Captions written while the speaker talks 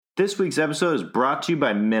This week's episode is brought to you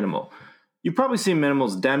by Minimal. You've probably seen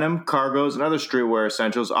Minimal's denim, cargos, and other streetwear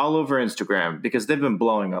essentials all over Instagram because they've been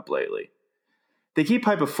blowing up lately. They keep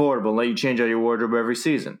hype affordable and let you change out your wardrobe every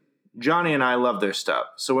season. Johnny and I love their stuff,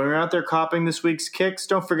 so when you're out there copping this week's kicks,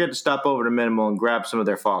 don't forget to stop over to Minimal and grab some of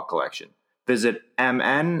their fall collection. Visit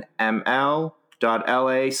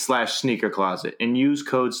mnml.la/sneakercloset and use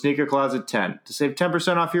code SNEAKERCLOSET10 to save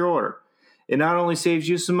 10% off your order. It not only saves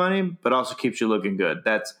you some money, but also keeps you looking good.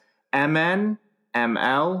 That's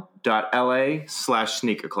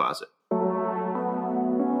mnml.la/sneakercloset.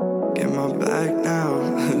 Get my bag now.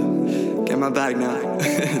 Get my bag now.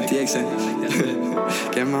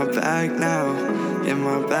 DXN. Get my bag now. Get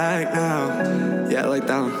my bag now. Yeah, I like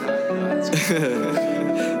that one.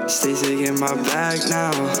 Stacy, get my bag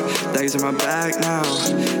now. Daggers in my bag now.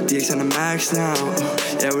 DX on the max now.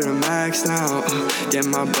 Yeah, we're the max now. Get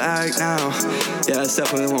my bag now. Yeah, that's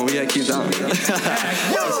definitely the one. We gotta keep that one.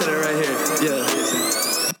 Let's hit it right here.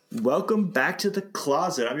 Yeah. Welcome back to the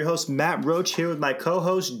closet. I'm your host, Matt Roach, here with my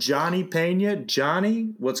co-host, Johnny Pena.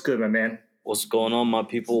 Johnny, what's good, my man? What's going on, my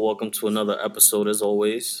people? Welcome to another episode, as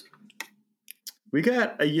always. We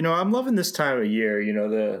got, I'm loving this time of year.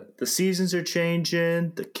 The seasons are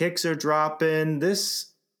changing, the kicks are dropping.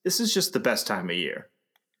 This is just the best time of year.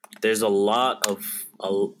 There's I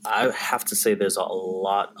have to say there's a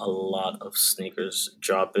lot of sneakers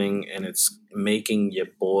dropping, and it's making your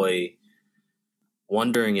boy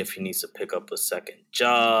wondering if he needs to pick up a second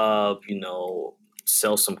job,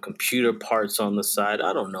 sell some computer parts on the side.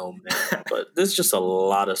 I don't know, man, but there's just a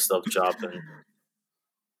lot of stuff dropping.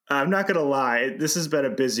 I'm not going to lie. This has been a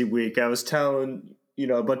busy week. I was telling,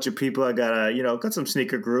 a bunch of people I got some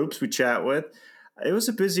sneaker groups we chat with. It was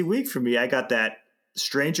a busy week for me. I got that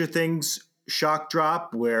Stranger Things shock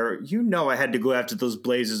drop where, I had to go after those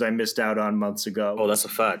Blazers I missed out on months ago. Oh, that's a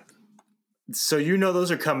fact. So,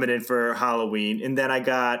 those are coming in for Halloween. And then I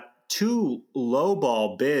got 2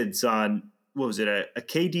 lowball bids on, what was it, a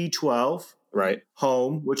KD12 right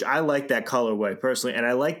home, which I like that colorway personally. And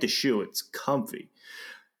I like the shoe. It's comfy.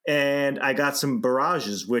 And I got some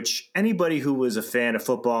Barrages, which anybody who was a fan of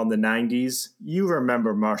football in the 90s, you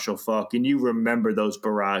remember Marshall Faulk, and you remember those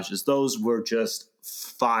Barrages. Those were just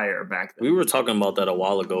fire back then. We were talking about that a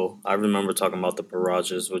while ago. I remember talking about the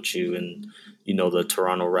Barrages with you and, the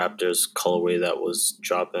Toronto Raptors colorway that was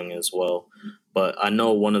dropping as well. But I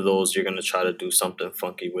know one of those you're going to try to do something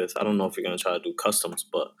funky with. I don't know if you're going to try to do customs,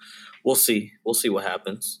 but we'll see. We'll see what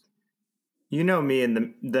happens. You know me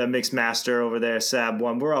and the mix master over there, Sab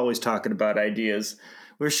One. We're always talking about ideas.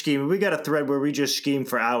 We're scheming. We got a thread where we just scheme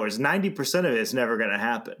for hours. 90% of it's never going to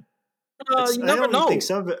happen. You never know. Think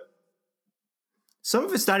some of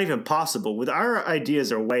it's not even possible. With our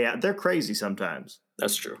ideas are way out. They're crazy sometimes.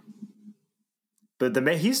 That's true. But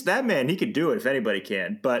he's that man. He could do it if anybody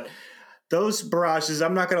can. But those Barrages,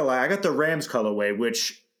 I'm not going to lie. I got the Rams colorway,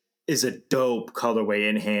 which is a dope colorway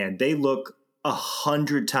in hand. They look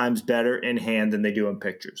 100 times better in hand than they do in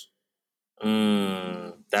pictures.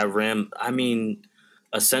 That Ram,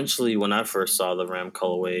 essentially when I first saw the Ram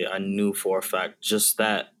colorway, I knew for a fact just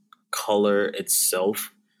that color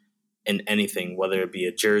itself in anything, whether it be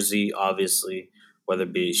a jersey, obviously, whether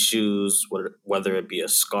it be shoes, whether it be a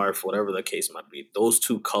scarf, whatever the case might be. Those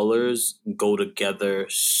two colors go together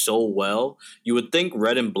so well. You would think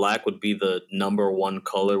red and black would be the number one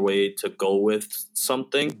colorway to go with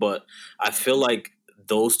something, but I feel like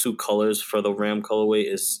those two colors for the Ram colorway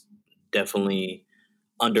is definitely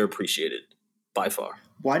underappreciated by far.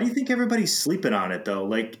 Why do you think everybody's sleeping on it, though?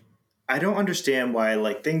 I don't understand why,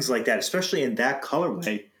 things like that, especially in that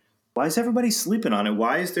colorway, why is everybody sleeping on it?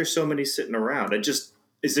 Why is there so many sitting around? Is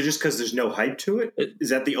it just because there's no hype to it?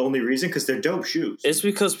 Is that the only reason? Because they're dope shoes. It's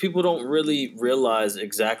because people don't really realize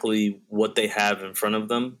exactly what they have in front of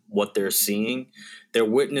them, what they're seeing. They're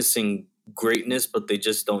witnessing greatness, but they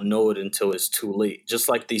just don't know it until it's too late. Just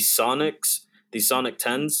like these Sonic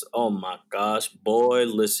 10s. Oh my gosh, boy,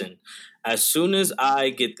 listen. As soon as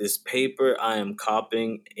I get this paper, I am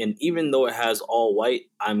copping. And even though it has all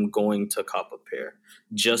white, I'm going to cop a pair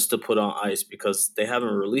just to put on ice because they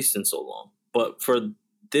haven't released in so long. But for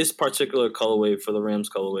this particular colorway, for the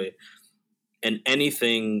Rams colorway, and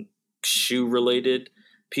anything shoe related,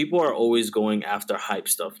 people are always going after hype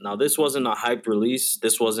stuff. Now, this wasn't a hype release.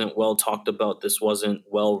 This wasn't well talked about. This wasn't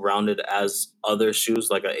well rounded as other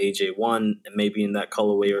shoes like a AJ1, maybe in that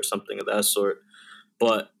colorway or something of that sort.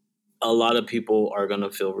 But a lot of people are going to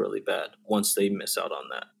feel really bad once they miss out on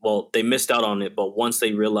that. Well, they missed out on it, but once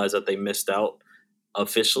they realize that they missed out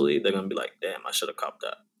officially, they're going to be like, damn, I should have copped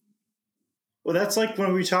that. Well, that's like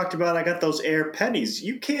when we talked about I got those Air Pennies.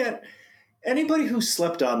 You can't – anybody who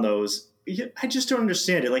slept on those I just don't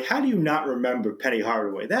understand it. Like, how do you not remember Penny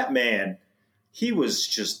Hardaway? That man, he was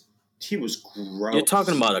gross. You're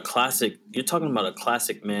talking about a classic. You're talking about a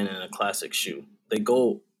classic man and a classic shoe. They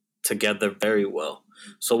go together very well.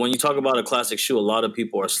 So when you talk about a classic shoe, a lot of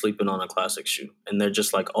people are sleeping on a classic shoe, and they're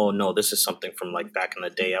just like, "Oh no, this is something from like back in the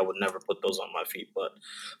day. I would never put those on my feet." But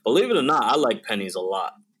believe it or not, I like pennies a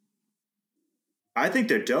lot. I think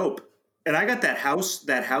they're dope. And I got that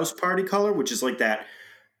house party color, which is like that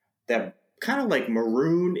kind of like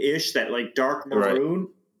maroon-ish, that like dark maroon. Right.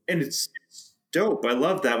 And it's dope. I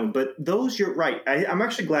love that one. But those, you're right. I'm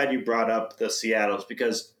actually glad you brought up the Seattles,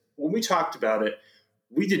 because when we talked about it,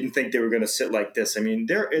 we didn't think they were going to sit like this. I mean,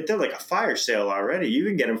 they're like a fire sale already. You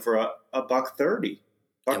can get them for a $1.30.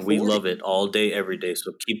 And we love it all day, every day.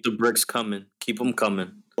 So keep the bricks coming. Keep them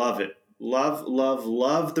coming. Love it.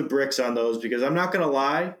 Love the bricks on those, because I'm not going to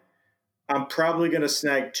lie. I'm probably going to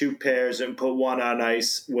snag 2 pairs and put one on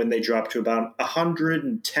ice when they drop to about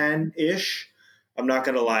 110-ish. I'm not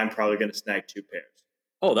going to lie. I'm probably going to snag 2 pairs.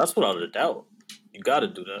 Oh, that's without a doubt. You got to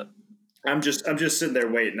do that. I'm just sitting there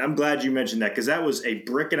waiting. I'm glad you mentioned that, because that was a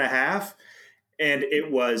brick and a half, and it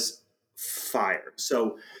was fire.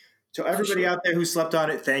 So everybody out there who slept on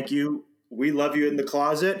it, thank you. We love you in the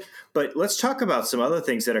closet. But let's talk about some other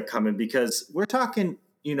things that are coming, because we're talking,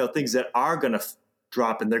 things that are going to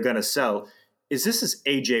drop and they're going to sell. This is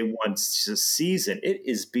AJ1's season. It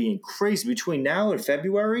is being crazy. Between now and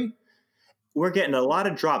February, we're getting a lot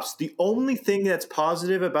of drops. The only thing that's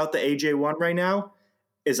positive about the AJ1 right now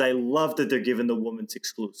is I love that they're giving the women's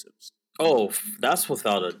exclusives. Oh, that's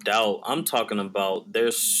without a doubt. I'm talking about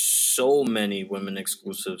there's so many women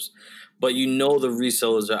exclusives, but the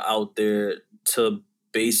resellers are out there to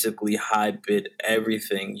basically high bid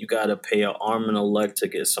everything. You got to pay an arm and a leg to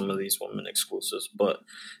get some of these women exclusives. But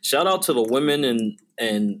shout out to the women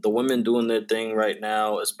and the women doing their thing right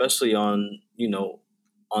now, especially on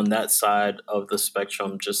that side of the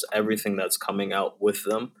spectrum, just everything that's coming out with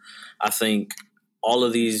them. I think all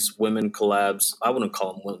of these women collabs, I wouldn't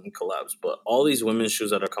call them women collabs, but all these women's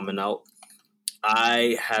shoes that are coming out,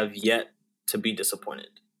 I have yet to be disappointed.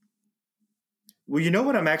 Well,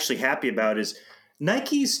 what I'm actually happy about is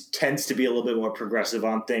Nike's tends to be a little bit more progressive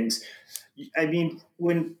on things. I mean,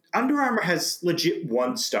 when Under Armour has legit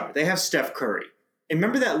one star, they have Steph Curry. And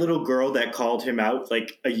remember that little girl that called him out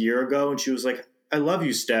like a year ago, and she was like, "I love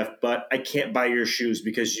you, Steph, but I can't buy your shoes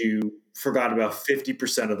because you forgot about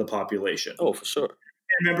 50% of the population." Oh, for sure.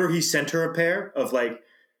 And remember, he sent her a pair of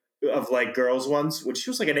girls ones, which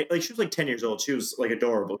she was she was like 10 years old. She was like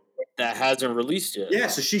adorable. That hasn't released yet. Yeah,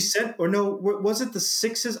 so she sent, or no, was it the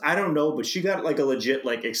 6s? I don't know, but she got like a legit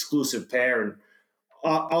like exclusive pair, and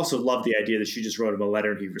also loved the idea that she just wrote him a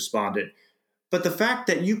letter and he responded. But the fact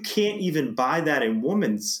that you can't even buy that in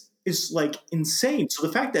women's is like insane. So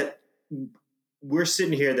the fact that we're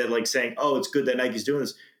sitting here that like saying, "Oh, it's good that Nike's doing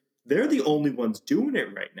this," they're the only ones doing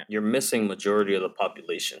it right now. You're missing majority of the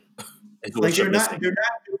population. Like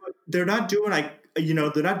they're not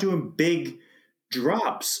doing big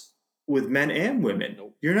drops with men and women.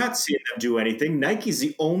 Nope. You're not seeing them do anything. Nike's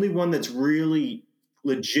the only one that's really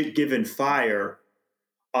legit giving fire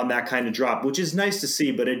on that kind of drop, which is nice to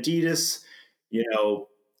see. But Adidas,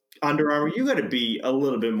 Under Armour, you got to be a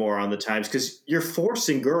little bit more on the times, because you're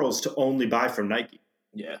forcing girls to only buy from Nike.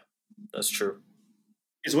 Yeah, that's true.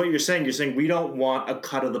 Is what you're saying. You're saying we don't want a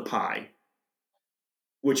cut of the pie,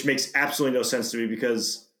 which makes absolutely no sense to me,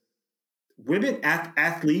 because women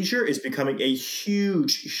athleisure is becoming a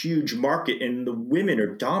huge market, and the women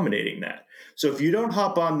are dominating that. So if you don't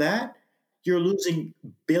hop on that, you're losing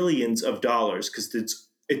billions of dollars, because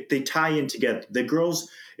they tie in together. The girls,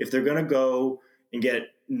 if they're going to go and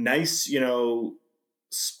get nice,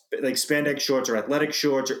 like spandex shorts or athletic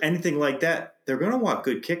shorts or anything like that, they're going to want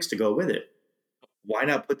good kicks to go with it. Why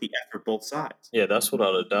not put the effort both sides? Yeah, that's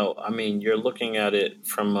without a doubt. I mean, you're looking at it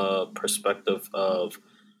from a perspective of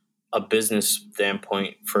a business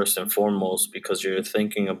standpoint first and foremost, because you're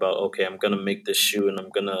thinking about, okay, I'm going to make this shoe and I'm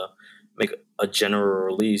going to make a general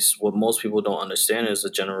release. What most people don't understand is a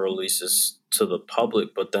general release is to the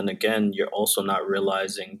public, but then again, you're also not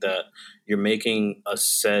realizing that you're making a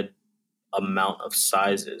set amount of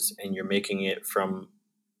sizes, and you're making it from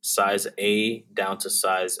size A down to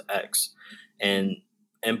size X. And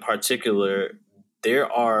in particular,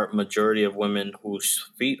 there are majority of women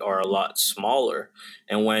whose feet are a lot smaller.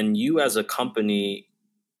 And when you as a company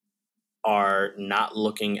are not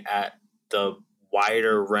looking at the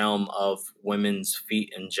wider realm of women's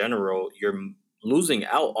feet in general, you're losing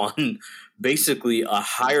out on basically a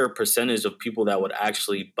higher percentage of people that would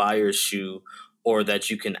actually buy your shoe or that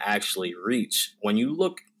you can actually reach. When you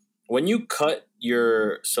cut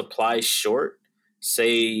your supply short,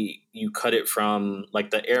 say you cut it from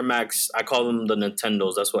like the Air Max, I call them the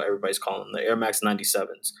Nintendos. That's what everybody's calling them, the Air Max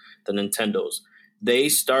 97s, the Nintendos. They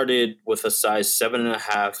started with a size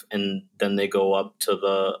 7.5, and then they go up to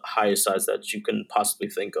the highest size that you can possibly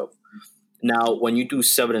think of. Now, when you do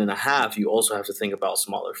 7.5, you also have to think about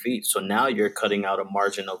smaller feet. So now you're cutting out a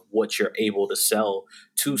margin of what you're able to sell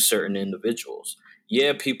to certain individuals.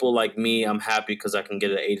 Yeah, people like me, I'm happy because I can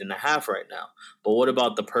get an 8.5 right now. But what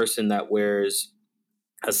about the person that wears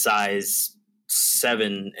a size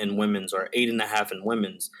 7 in women's or 8.5 in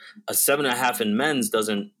women's? A 7.5 in men's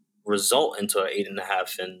doesn't result into an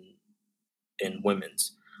 8.5 in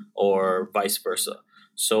women's, or vice versa.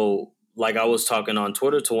 So, like I was talking on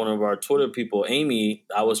Twitter to one of our Twitter people, Amy,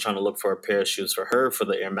 I was trying to look for a pair of shoes for her for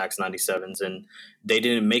the Air Max 97s, and they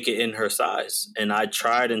didn't make it in her size. And I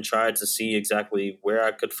tried and tried to see exactly where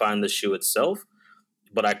I could find the shoe itself,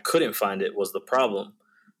 but I couldn't find it was the problem.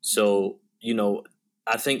 So,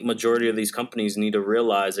 I think majority of these companies need to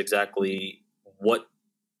realize exactly what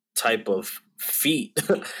type of feet,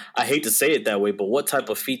 I hate to say it that way, but what type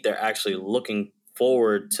of feet they're actually looking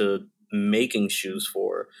forward to making shoes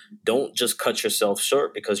for. Don't just cut yourself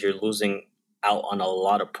short because you're losing out on a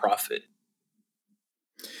lot of profit.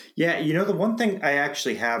 Yeah, the one thing I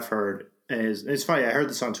actually have heard is, it's funny, I heard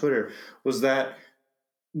this on Twitter, was that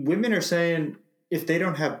women are saying if they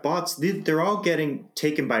don't have bots, they're all getting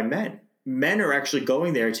taken by men. Men are actually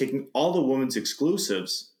going there, taking all the women's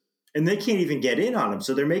exclusives, and they can't even get in on them.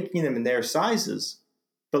 So they're making them in their sizes.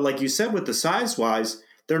 But like you said, with the size-wise,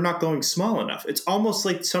 they're not going small enough. It's almost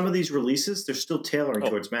like some of these releases, they're still tailoring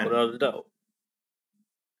towards men. Without a doubt.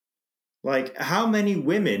 Like, how many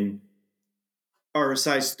women are a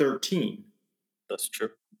size 13? That's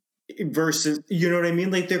true. Versus, you know what I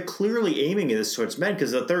mean? Like, they're clearly aiming at this towards men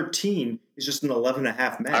because the 13 is just an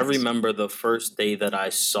 11.5 men. I remember the first day that I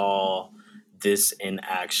saw this in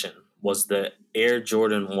action was the Air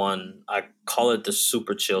Jordan 1. I call it the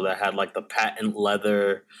Super Chill, that had like the patent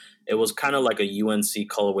leather. It was kind of like a UNC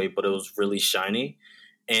colorway, but it was really shiny.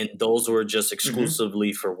 And those were just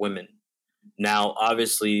exclusively for women. Now,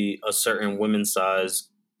 obviously, a certain women's size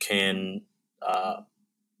can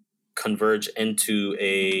converge into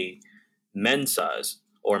a men's size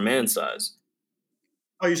or man's size.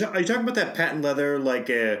 Oh, are you talking about that patent leather? Like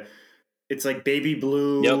it's like baby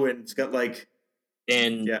blue, yep. And it's got like...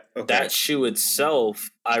 And that shoe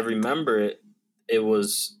itself, I remember it. It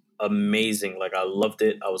was amazing. Like, I loved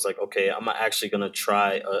it. I was like, okay, I'm actually going to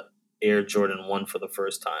try a Air Jordan 1 for the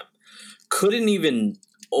first time. Couldn't even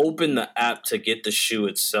open the app to get the shoe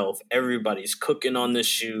itself. Everybody's cooking on the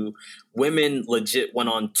shoe. Women legit went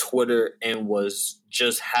on Twitter and was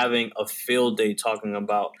just having a field day talking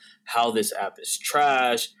about how this app is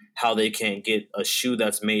trash, how they can't get a shoe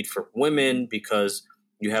that's made for women because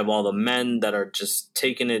you have all the men that are just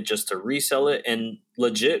taking it just to resell it. And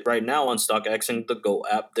legit right now on StockX and the Go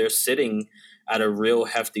app, they're sitting at a real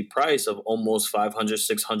hefty price of almost $500,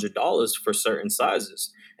 $600 for certain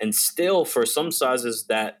sizes. And still, for some sizes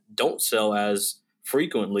that don't sell as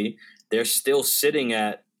frequently, they're still sitting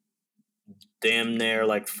at damn near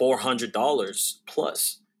like $400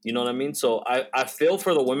 plus. You know what I mean? So I feel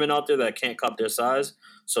for the women out there that can't cop their size.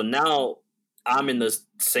 So now I'm in the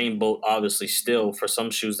same boat, obviously, still for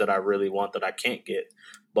some shoes that I really want that I can't get.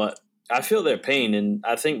 But I feel their pain, and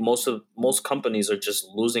I think most companies are just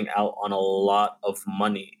losing out on a lot of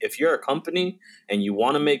money. If you're a company and you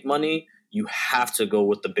want to make money, you have to go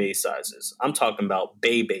with the bay sizes. I'm talking about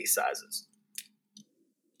bay sizes.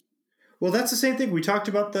 Well, that's the same thing. We talked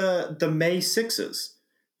about the May 6s.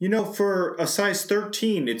 For a size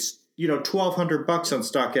 13, it's, $1,200 on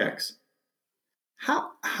StockX.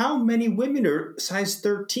 How many women are size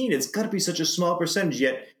 13? It's got to be such a small percentage,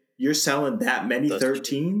 yet you're selling that many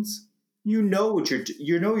 13s? You know what you're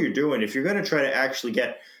doing. If you're going to try to actually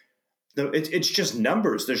get it's just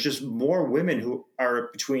numbers. There's just more women who are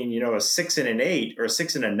between, a 6 and an 8 or a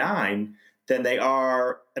 6 and a 9 than they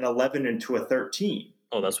are an 11 into a 13.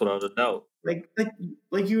 Oh, that's without a doubt. Like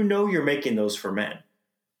you're making those for men.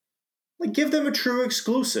 Like, give them a true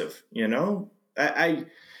exclusive,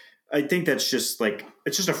 I think that's just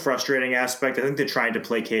it's just a frustrating aspect. I think they're trying to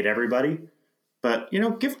placate everybody, but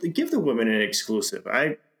give the women an exclusive.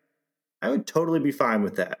 I would totally be fine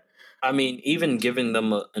with that. I mean, even giving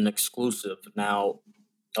them an exclusive. Now,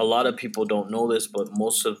 a lot of people don't know this, but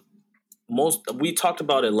we talked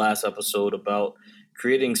about it last episode about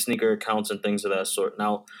creating sneaker accounts and things of that sort.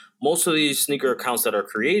 Now, most of these sneaker accounts that are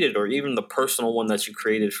created, or even the personal one that you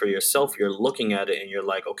created for yourself, you're looking at it and you're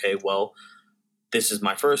like, okay, well, this is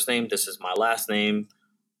my first name, this is my last name.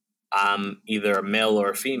 I'm either a male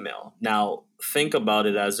or a female. Now, think about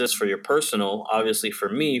it as this for your personal. Obviously, for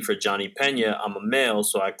me, for Johnny Pena, I'm a male,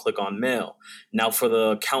 so I click on male. Now, for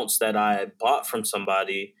the accounts that I bought from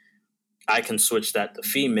somebody, I can switch that to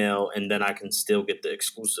female, and then I can still get the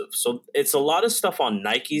exclusive. So it's a lot of stuff on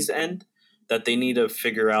Nike's end that they need to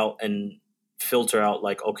figure out and filter out.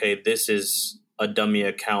 Like, okay, this is a dummy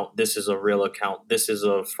account. This is a real account. This is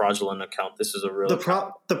a fraudulent account. This is a real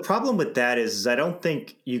account. The problem with that is I don't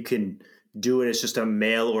think you can do it as just a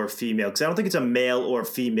male or female, because I don't think it's a male or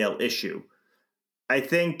female issue. I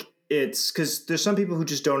think it's because there's some people who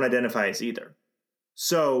just don't identify as either.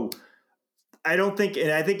 So I don't think,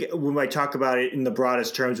 and I think when I talk about it in the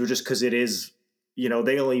broadest terms, we're just because it is,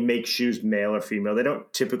 they only make shoes male or female. They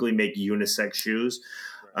don't typically make unisex shoes.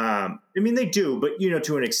 Right. I mean, they do, but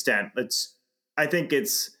to an extent. I think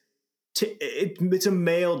it's a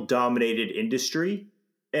male dominated industry,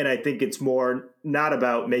 and I think it's more not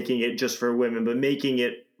about making it just for women, but making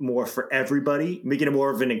it more for everybody, making it more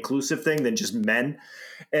of an inclusive thing than just men.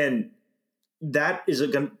 And that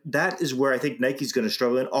is where I think Nike's going to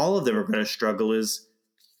struggle, and all of them are going to struggle. Is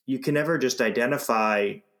you can never just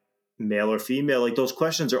identify male or female. Like, those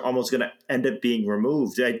questions are almost going to end up being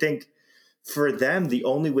removed. I think for them, the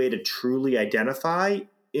only way to truly identify,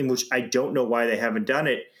 in which I don't know why they haven't done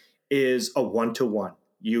it, is a 1-to-1.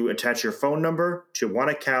 You attach your phone number to one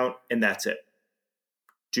account, and that's it.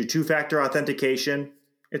 Do 2-factor authentication,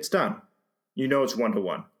 it's done. It's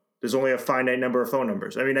 1-to-1. There's only a finite number of phone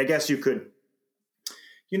numbers. I mean, I guess you could,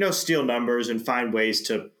 steal numbers and find ways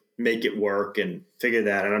to make it work and figure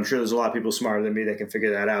that. And I'm sure there's a lot of people smarter than me that can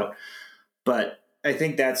figure that out. But I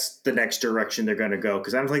think that's the next direction they're going to go,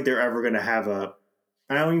 because I don't think they're ever going to have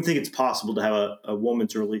I don't even think it's possible to have a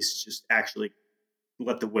woman's release just actually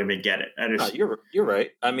let the women get it. You're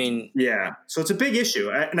right. I mean, yeah. So it's a big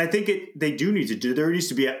issue, and I think they do need to do. There needs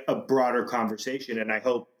to be a broader conversation, and I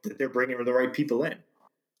hope that they're bringing the right people in.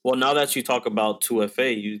 Well, now that you talk about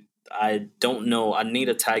 2FA, I don't know. I need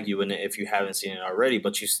to tag you in it if you haven't seen it already.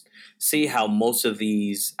 But you see how most of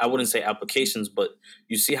these, I wouldn't say applications, but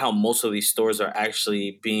you see how most of these stores are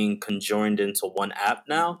actually being conjoined into one app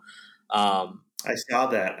now. I saw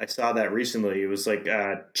that recently. It was like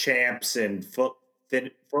Champs and Foot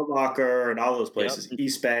Locker and all those places. Yep.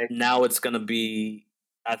 Eastbay. Now it's going to be,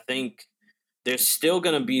 I think there's still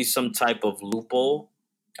going to be some type of loophole.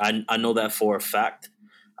 I know that for a fact.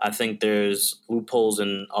 I think there's loopholes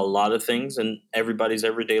in a lot of things in everybody's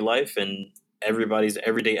everyday life and everybody's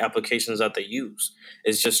everyday applications that they use.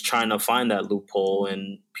 It's just trying to find that loophole,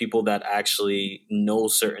 and people that actually know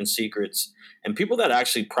certain secrets and people that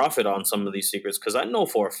actually profit on some of these secrets. Because I know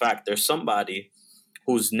for a fact there's somebody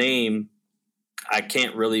whose name I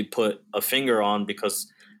can't really put a finger on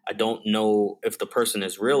because I don't know if the person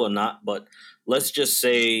is real or not. But let's just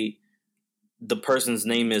say the person's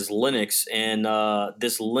name is Linux, and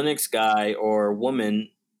this Linux guy or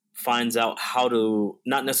woman finds out how to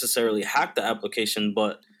not necessarily hack the application,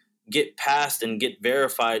 but get past and get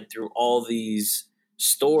verified through all these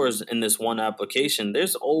stores in this one application.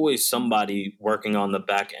 There's always somebody working on the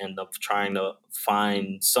back end of trying to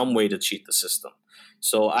find some way to cheat the system.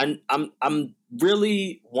 So I'm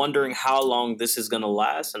really wondering how long this is going to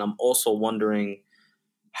last, and I'm also wondering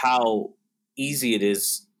how easy it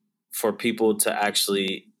is for people to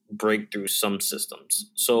actually break through some systems.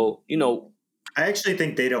 So, I actually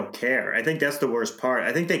think they don't care. I think that's the worst part.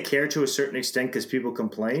 I think they care to a certain extent because people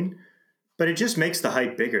complain, but it just makes the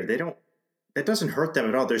hype bigger. That doesn't hurt them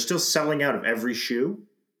at all. They're still selling out of every shoe.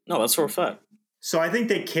 No, that's for a fact. So I think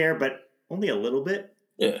they care, but only a little bit.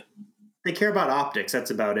 Yeah. They care about optics.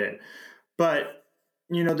 That's about it. But,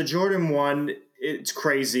 the Jordan 1, it's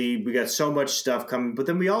crazy. We got so much stuff coming, but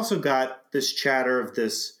then we also got this chatter of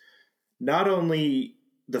this, not only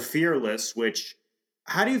the Fearless, which,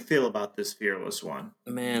 how do you feel about this Fearless one?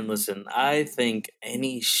 Man, listen, I think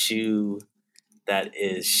any shoe that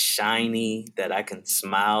is shiny, that I can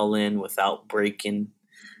smile in without breaking,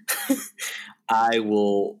 I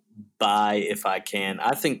will buy if I can.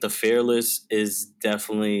 I think the Fearless is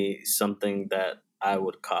definitely something that I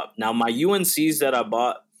would cop. Now, my UNCs that I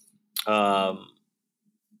bought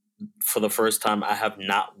for the first time, I have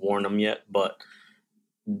not worn them yet, but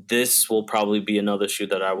this will probably be another shoe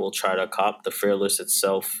that I will try to cop. The Fearless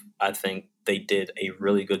itself, I think they did a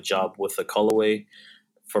really good job with the colorway.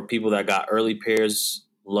 For people that got early pairs,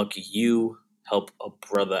 lucky you. Help a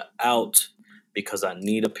brother out because I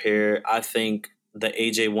need a pair. I think the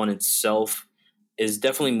AJ1 itself is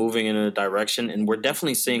definitely moving in a direction, and we're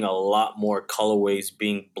definitely seeing a lot more colorways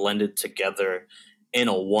being blended together in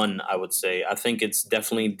a one, I would say. I think it's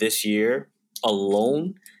definitely this year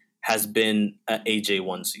alone has been an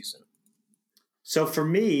AJ1 season. So for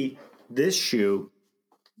me, this shoe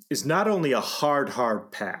is not only a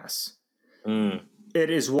hard pass. It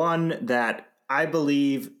is one that I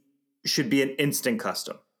believe should be an instant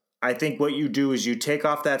custom. I think what you do is you take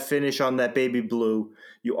off that finish on that baby blue.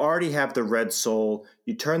 You already have the red sole.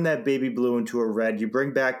 You turn that baby blue into a red. You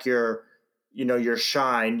bring back your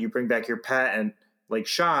shine. You bring back your patent like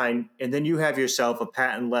shine, and then you have yourself a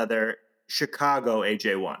patent leather Chicago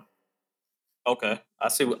AJ1. Okay, I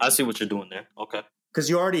see what you're doing there. Okay,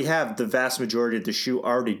 because you already have the vast majority of the shoe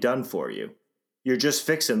already done for you. You're just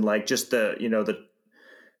fixing like just the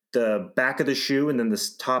back of the shoe and then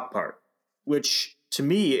this top part, which to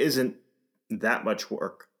me isn't that much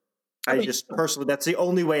work. I just personally, that's the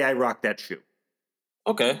only way I rock that shoe.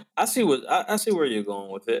 Okay, I see where you're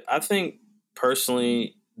going with it. I think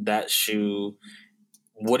personally that shoe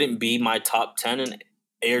wouldn't be my top 10 in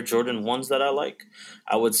Air Jordan 1s that I like.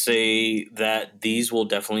 I would say that these will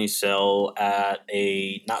definitely sell at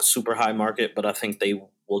a not super high market, but I think they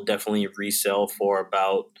will definitely resell for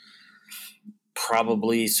about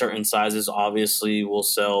probably certain sizes obviously will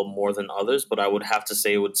sell more than others, but I would have to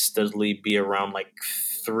say it would steadily be around like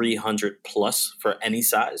 300 plus for any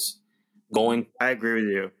size. I agree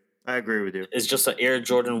with you. It's just an Air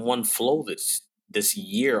Jordan 1 flow this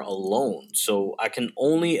year alone. So I can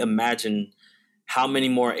only imagine how many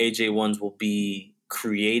more AJ1s will be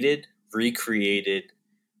created, recreated,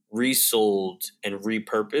 resold, and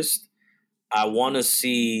repurposed. I want to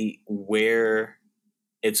see where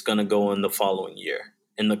it's going to go in the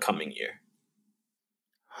coming year.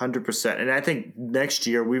 100%. And I think next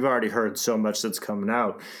year, we've already heard so much that's coming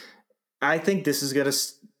out. I think this is going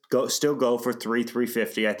to still go for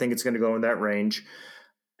 350. I think it's going to go in that range.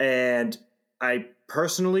 And I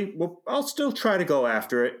personally, I'll still try to go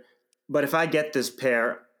after it. But if I get this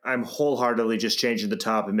pair, I'm wholeheartedly just changing the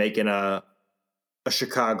top and making a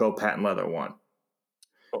Chicago patent leather one.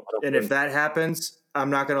 And if that happens, I'm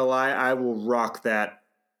not going to lie, I will rock that.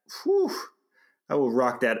 I will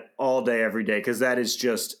rock that all day, every day, because that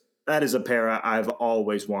is a pair I've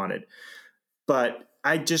always wanted. But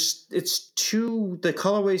the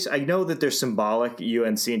colorways, I know that they're symbolic,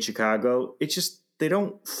 UNC and Chicago. They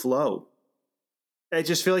don't flow. I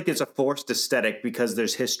just feel like it's a forced aesthetic because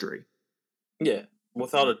there's history. Yeah,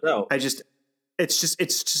 without a doubt. It's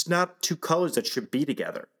just not two colors that should be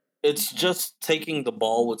together. It's just taking the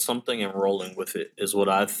ball with something and rolling with it is what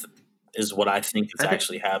I think is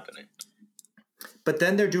actually happening. But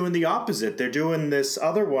then they're doing the opposite. They're doing this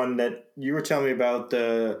other one that you were telling me about.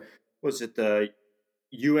 The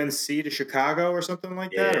UNC to Chicago or something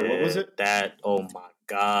like that? Or what was it? Oh my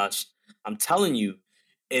gosh. I'm telling you,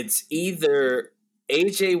 it's either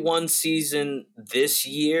AJ1 season this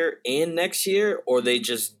year and next year, or they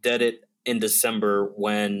just dead it in December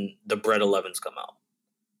when the Bread 11s come out.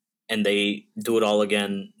 And they do it all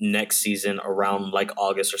again next season around like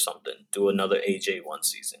August or something. Do another AJ1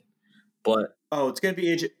 season. But it's going to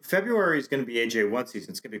be February is going to be AJ1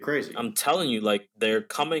 season. It's going to be crazy. I'm telling you, like, they're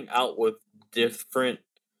coming out with different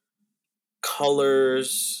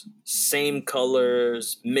colors, same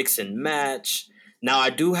colors, mix and match. Now,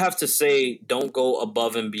 I do have to say, don't go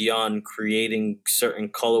above and beyond creating certain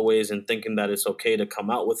colorways and thinking that it's okay to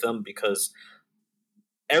come out with them, because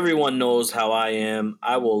everyone knows how I am.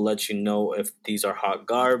 I will let you know if these are hot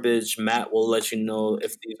garbage. Matt will let you know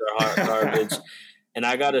if these are hot garbage. And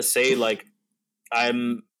I got to say, like,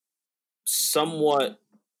 I'm somewhat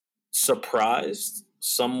surprised,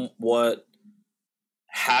 somewhat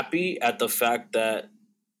happy at the fact that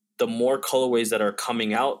the more colorways that are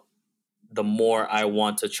coming out, the more I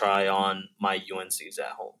want to try on my UNCs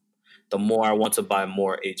at home. The more I want to buy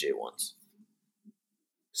more AJ1s.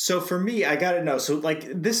 So for me, I got to know. So like,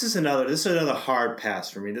 this is another hard pass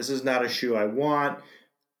for me. This is not a shoe I want.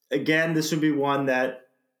 Again, this would be one that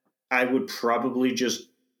I would probably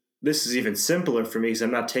this is even simpler for me because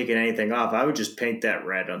I'm not taking anything off. I would just paint that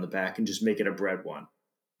red on the back and just make it a bread one.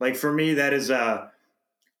 Like for me, that's a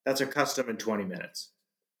custom in 20 minutes.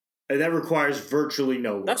 And that requires virtually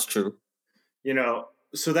no work. That's true.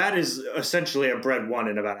 So that is essentially a bread one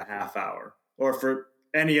in about a half hour. Or for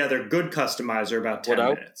any other good customizer, about 10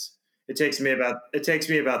 minutes. It takes me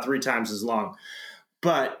about 3 times as long.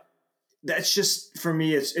 But that's just, for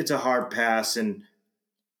me, it's a hard pass. And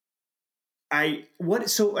I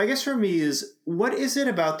guess for me is, what is it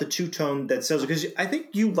about the two-tone that sells it? Because I think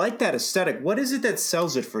you like that aesthetic. What is it that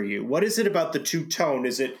sells it for you? What is it about the two-tone?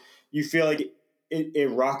 Is it you feel like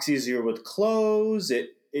it rocks easier with clothes? It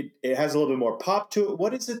has a little bit more pop to it.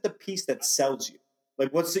 What is it, the piece that sells you?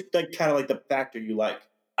 Like, what's it, like, kind of like the factor you like?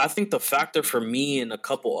 I think the factor for me and a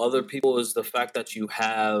couple other people is the fact that you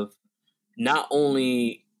have not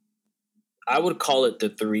only I would call it the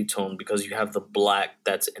three-tone because you have the black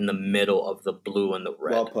that's in the middle of the blue and the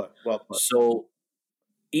red. Well put. Well put. So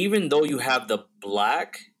even though you have the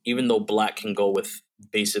black, even though black can go with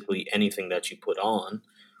basically anything that you put on,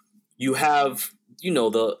 you have,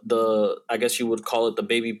 the I guess you would call it the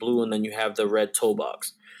baby blue, and then you have the red toe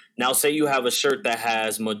box. Now, say you have a shirt that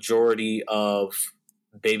has majority of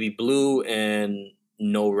baby blue and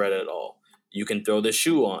no red at all. You can throw the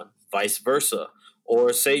shoe on, vice versa.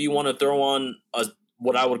 Or say you want to throw on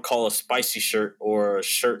what I would call a spicy shirt, or a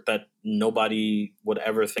shirt that nobody would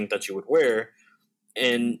ever think that you would wear,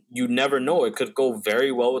 and you never know. It could go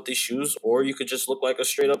very well with these shoes, or you could just look like a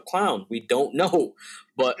straight up clown. We don't know.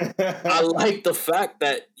 But I like the fact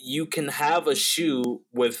that you can have a shoe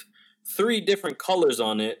with 3 different colors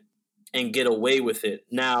on it and get away with it.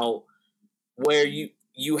 Now, where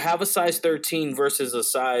you have a size 13 versus a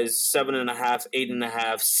size 7.5,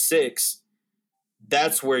 8.5, 6,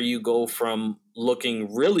 that's where you go from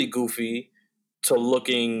looking really goofy to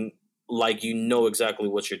looking like you know exactly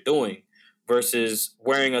what you're doing. Versus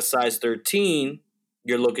wearing a size 13,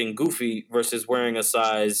 you're looking goofy, versus wearing a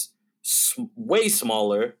size way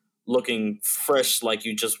smaller, looking fresh like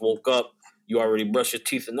you just woke up, you already brushed your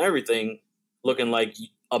teeth and everything, looking like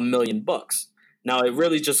 $1,000,000. Now, it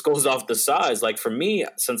really just goes off the size. Like for me,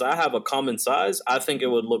 since I have a common size, I think it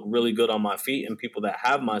would look really good on my feet, and people that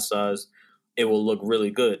have my size, it will look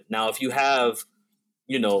really good. Now, if you have,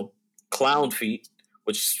 clown feet,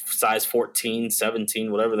 which size 14,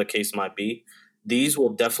 17, whatever the case might be, these will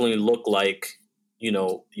definitely look like,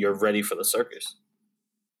 you're ready for the circus.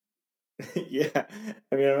 Yeah.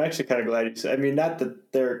 I mean, I'm actually kind of glad you said. I mean, not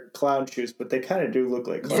that they're clown shoes, but they kind of do look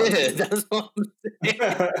like clown shoes. Yeah, that's what I'm saying.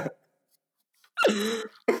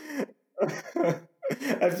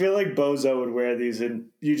 I feel like Bozo would wear these, and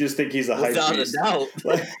you just think he's a hype Without a beast. doubt.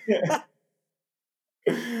 Like,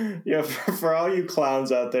 yeah, for all you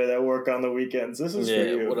clowns out there that work on the weekends, this is for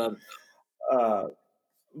you. What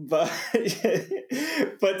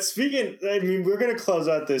But speaking, I mean, we're going to close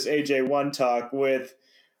out this AJ1 talk with,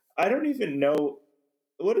 I don't even know,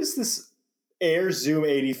 what is this Air Zoom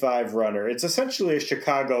 85 runner? It's essentially a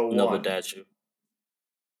Chicago another one. dad shoe.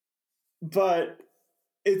 But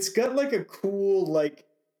it's got like a cool, like,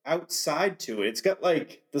 outside to it. It's got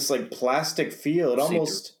like this like plastic feel. It See-through.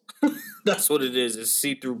 almost... That's what it is. It's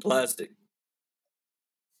see-through plastic.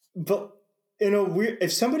 But in a weird...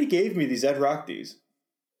 If somebody gave me these, I'd rock these.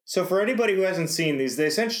 So for anybody who hasn't seen these, they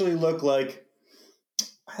essentially look like,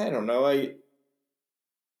 I don't know, like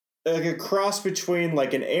a cross between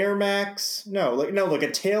like an Air Max, like a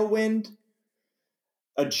Tailwind,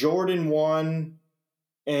 a Jordan 1,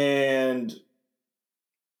 and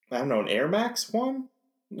I don't know, an Air Max 1?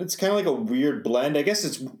 It's kind of like a weird blend. I guess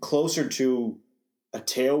it's closer to a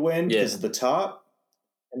Tailwind because of the top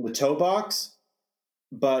and the toe box.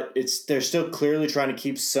 But they're still clearly trying to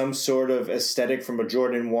keep some sort of aesthetic from a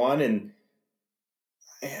Jordan 1, and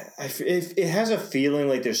it has a feeling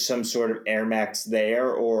like there's some sort of Air Max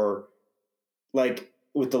there, or like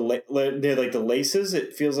with the laces,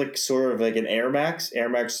 it feels like sort of like an Air Max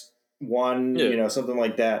 1, something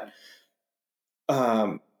like that.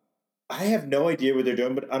 I have no idea what they're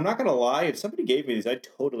doing, but I'm not going to lie. If somebody gave me these, I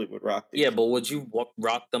totally would rock these. Yeah, but would you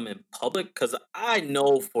rock them in public? Because I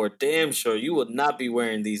know for damn sure you would not be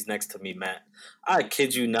wearing these next to me, Matt. I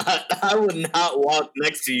kid you not. I would not walk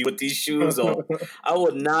next to you with these shoes on. I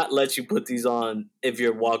would not let you put these on if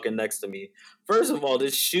you're walking next to me. First of all,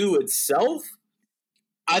 this shoe itself,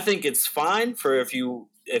 I think it's fine for if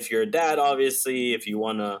you're a dad, obviously, if you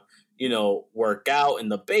want to, work out in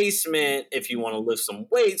the basement, if you want to lift some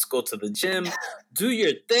weights, go to the gym, do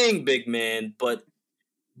your thing, big man. But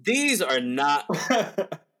these are not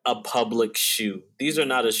a public shoe. These are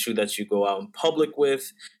not a shoe that you go out in public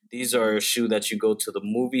with. These are a shoe that you go to the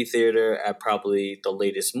movie theater at probably the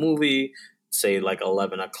latest movie, say like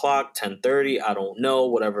 11 o'clock, 10:30, I don't know,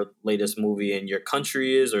 whatever latest movie in your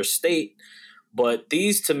country is or state. But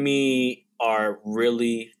these to me are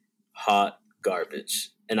really hot garbage.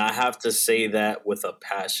 And I have to say that with a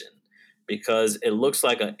passion, because it looks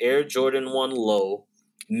like an Air Jordan 1 low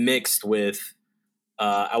mixed with,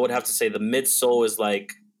 I would have to say the midsole is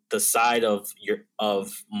like the side of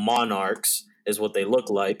Monarchs is what they look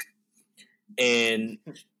like. And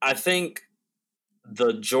I think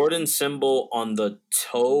the Jordan symbol on the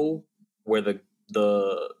toe, where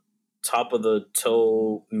the top of the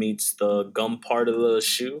toe meets the gum part of the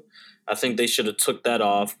shoe, I think they should have took that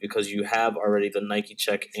off, because you have already the Nike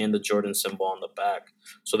check and the Jordan symbol on the back.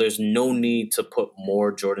 So there's no need to put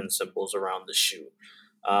more Jordan symbols around the shoe.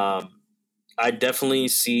 I definitely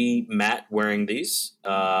see Matt wearing these.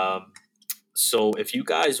 So if you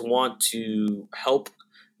guys want to help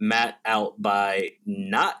Matt out by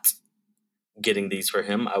not getting these for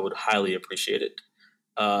him, I would highly appreciate it.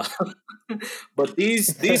 Uh, but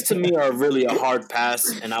these to me are really a hard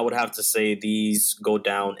pass, and I would have to say these go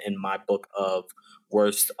down in my book of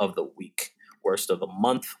worst of the week, worst of the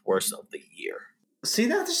month, worst of the year. See,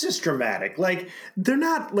 that's just dramatic. Like, they're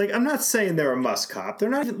not, like, I'm not saying they're a must cop.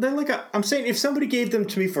 They're not, they're like, I'm saying if somebody gave them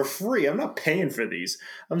to me for free, I'm not paying for these.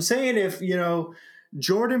 I'm saying if,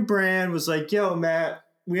 Jordan Brand was like, yo, Matt,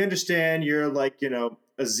 we understand you're like,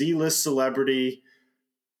 a Z-list celebrity.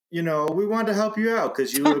 We wanted to help you out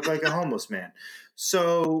because you look like a homeless man.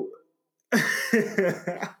 So,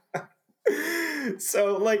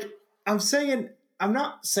 like, I'm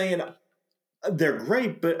not saying they're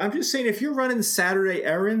great, but I'm just saying if you're running Saturday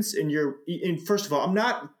errands and first of all, I'm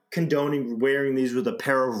not condoning wearing these with a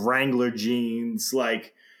pair of Wrangler jeans.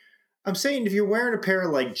 Like, I'm saying if you're wearing a pair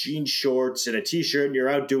of like jean shorts and a t-shirt and you're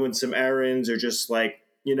out doing some errands or just like,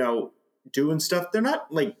 doing stuff, they're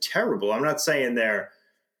not like terrible. I'm not saying they're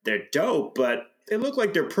dope, but they look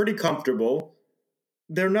like they're pretty comfortable.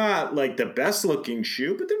 They're not like the best looking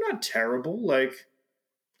shoe, but they're not terrible. Like,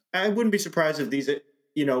 I wouldn't be surprised if these,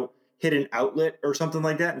 hit an outlet or something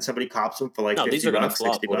like that and somebody cops them for like $50, these are going to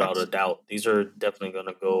flop $60. without a doubt. These are definitely going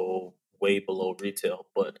to go way below retail,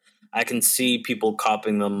 but I can see people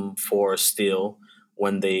copping them for steal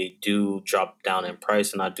when they do drop down in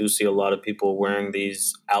price. And I do see a lot of people wearing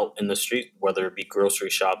these out in the street, whether it be grocery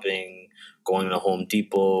shopping, going to Home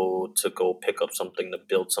Depot to go pick up something to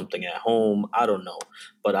build something at home. I don't know,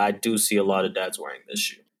 but I do see a lot of dads wearing this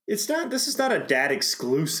shoe. This is not a dad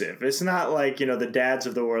exclusive. It's not like, the dads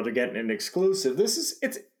of the world are getting an exclusive.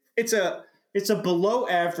 It's a below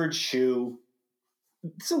average shoe.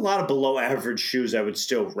 It's a lot of below average shoes I would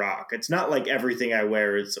still rock. It's not like everything I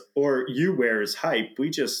wear or you wear is hype. We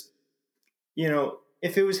just,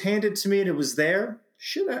 if it was handed to me and it was there,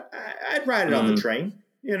 I'd ride it on the train.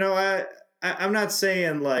 I'm not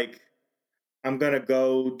saying like I'm going to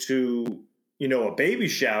go to, a baby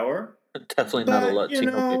shower. Definitely not a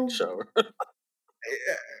Latino baby shower.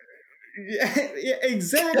 yeah,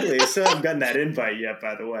 exactly. So I haven't gotten that invite yet,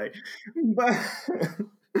 by the way.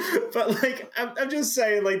 But like, I'm just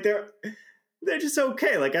saying, like they're just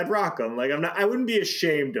okay. Like I'd rock them. Like I wouldn't be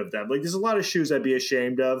ashamed of them. Like there's a lot of shoes I'd be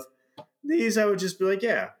ashamed of. These I would just be like,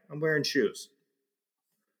 yeah, I'm wearing shoes.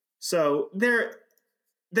 So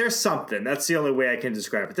there's something. That's the only way I can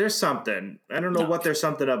describe it. There's something. I don't know what there's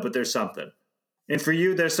something of, but there's something. And for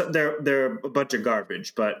you, they're a bunch of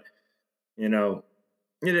garbage, but it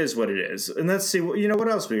is what it is. And let's see, what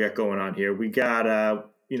else we got going on here. We got,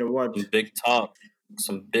 what?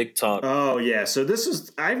 Some big talk. Oh yeah. So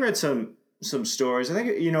I read some stories. I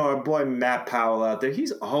think, our boy Matt Powell out there,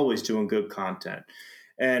 he's always doing good content.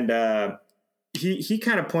 And he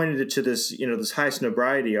kind of pointed it to this, this high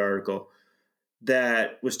snobriety article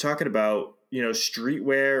that was talking about,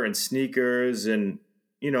 streetwear and sneakers and,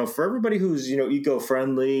 for everybody who's,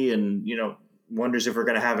 eco-friendly and, wonders if we're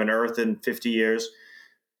going to have an Earth in 50 years,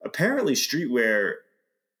 apparently streetwear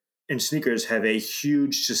and sneakers have a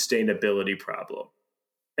huge sustainability problem.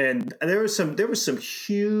 And there was some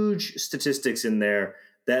huge statistics in there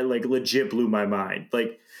that like legit blew my mind.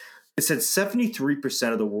 Like it said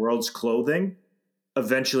 73% of the world's clothing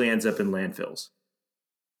eventually ends up in landfills.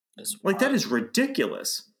 Like that is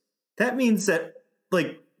ridiculous. That means that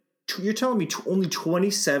like you're telling me only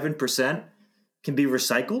 27% can be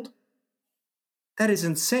recycled? That is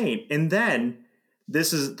insane. And then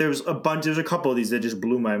there's a couple of these that just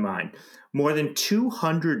blew my mind. More than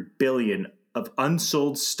 200 billion of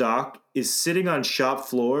unsold stock is sitting on shop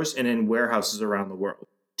floors and in warehouses around the world.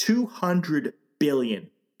 $200 billion.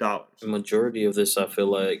 The majority of this, I feel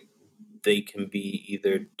like they can be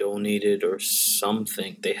either donated or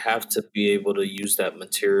something. They have to be able to use that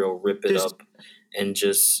material, rip it up, and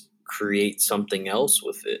just create something else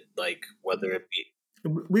with it, like whether it be.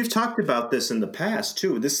 We've talked about this in the past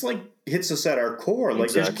too. This like hits us at our core.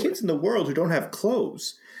 Like There's kids in the world who don't have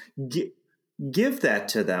clothes. Give that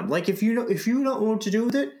to them. Like if you don't know what to do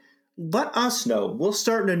with it, let us know. We'll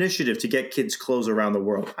start an initiative to get kids clothes around the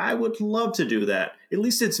world. I would love to do that. At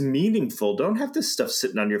least it's meaningful. Don't have this stuff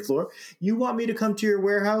sitting on your floor. You want me to come to your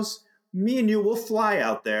warehouse? Me and you will fly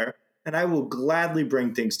out there, and I will gladly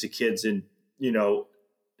bring things to kids in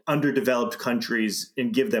underdeveloped countries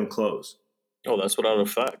and give them clothes. Oh, that's without a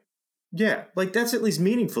fact. Yeah, like that's at least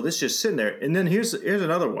meaningful. This just sitting there. And then here's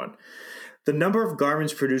another one. The number of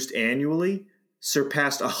garments produced annually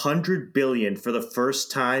surpassed 100 billion for the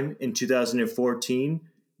first time in 2014,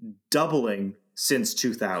 doubling since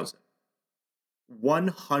 2000.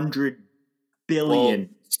 100 billion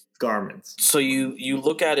garments. So you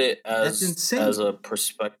look at it That's insane. as a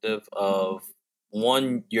perspective of,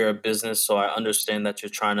 one, you're a business, so I understand that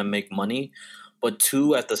you're trying to make money, but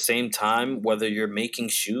two, at the same time, whether you're making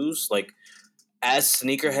shoes, like as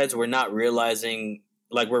sneakerheads, we're not realizing,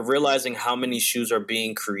 like, we're realizing how many shoes are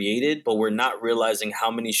being created, but we're not realizing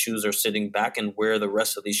how many shoes are sitting back and where the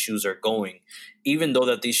rest of these shoes are going. Even though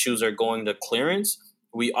that these shoes are going to clearance,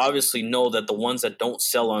 we obviously know that the ones that don't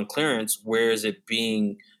sell on clearance, where is it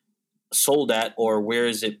being sold at, or where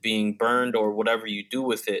is it being burned, or whatever you do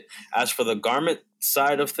with it. As for the garment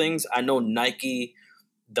side of things, I know Nike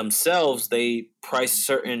themselves, they price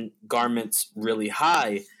certain garments really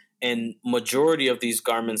high, and majority of these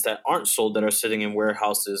garments that aren't sold, that are sitting in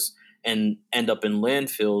warehouses and end up in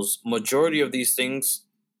landfills, majority of these things,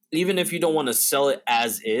 even if you don't want to sell it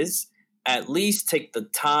as is, at least take the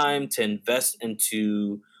time to invest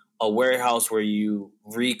into a warehouse where you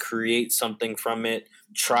recreate something from it,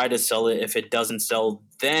 try to sell it. If it doesn't sell,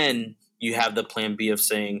 then you have the plan B of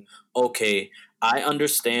saying, okay, I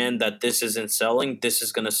understand that this isn't selling. This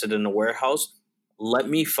is going to sit in a warehouse. Let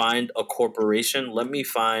me find a corporation. Let me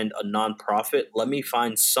find a nonprofit. Let me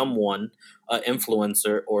find someone, an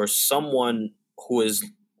influencer, or someone who is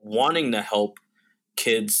wanting to help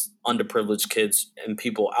kids, underprivileged kids, and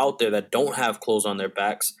people out there that don't have clothes on their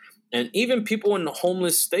backs. And even people in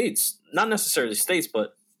homeless states, not necessarily states,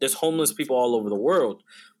 but there's homeless people all over the world.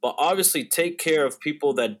 But obviously take care of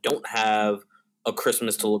people that don't have a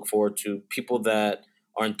Christmas to look forward to, people that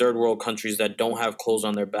are in third world countries that don't have clothes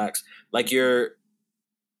on their backs. Like, you're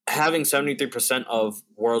having 73% of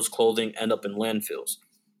world's clothing end up in landfills.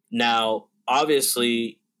 Now,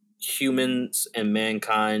 obviously, humans and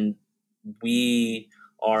mankind, we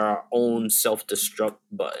are our own self-destruct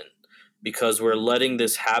button, because we're letting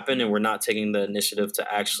this happen and we're not taking the initiative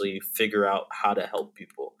to actually figure out how to help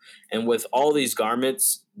people. And with all these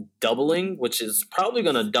garments doubling, which is probably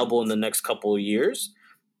going to double in the next couple of years,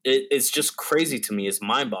 it's just crazy to me. It's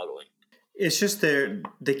mind-boggling. It's just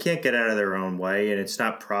they can't get out of their own way, and it's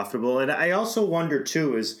not profitable. And I also wonder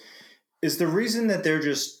too, is the reason that they're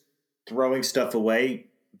just throwing stuff away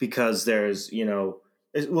because there's,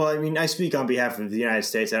 well, I mean, I speak on behalf of the United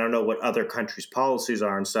States. I don't know what other countries' policies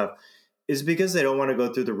are and stuff. Is because they don't want to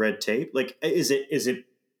go through the red tape? Like, is it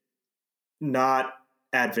not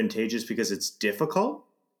advantageous because it's difficult?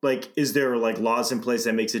 Like, is there like laws in place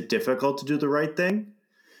that makes it difficult to do the right thing?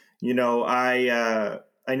 I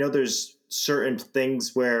know there's certain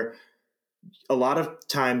things where a lot of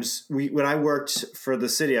times when I worked for the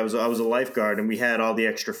city, I was a lifeguard, and we had all the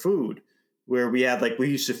extra food where we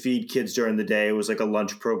used to feed kids during the day. It was like a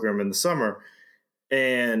lunch program in the summer.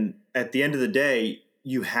 And at the end of the day,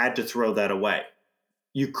 you had to throw that away.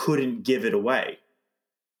 You couldn't give it away.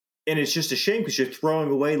 And it's just a shame because you're throwing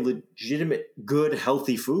away legitimate, good,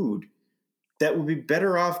 healthy food that would be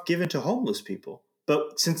better off given to homeless people.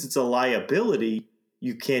 But since it's a liability,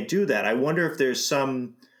 you can't do that. I wonder if there's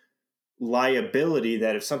some liability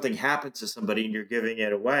that if something happens to somebody and you're giving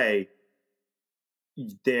it away,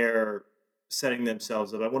 they're setting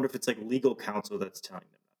themselves up. I wonder if it's like legal counsel that's telling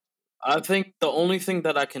them. I think the only thing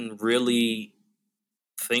that I can really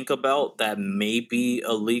think about that may be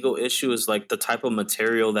a legal issue is like the type of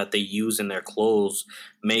material that they use in their clothes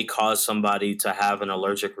may cause somebody to have an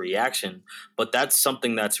allergic reaction. But that's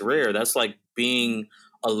something that's rare. That's like being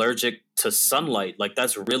allergic to sunlight. Like,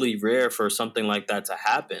 that's really rare for something like that to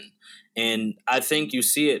happen. And I think you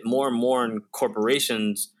see it more and more in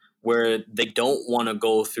corporations where they don't want to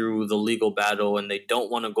go through the legal battle and they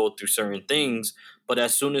don't want to go through certain things. But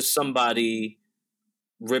as soon as somebody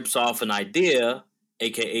rips off an idea,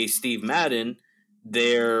 aka Steve Madden,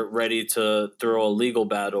 they're ready to throw a legal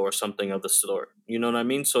battle or something of the sort. You know what I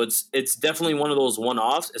mean? So it's definitely one of those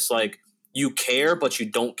one-offs. It's like you care, but you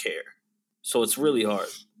don't care. So it's really hard.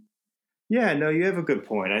 Yeah, no, you have a good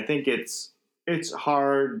point. I think it's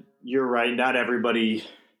hard. You're right. Not everybody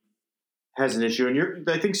has an issue, and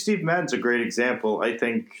I think Steve Madden's a great example. I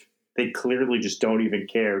think they clearly just don't even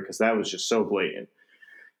care because that was just so blatant.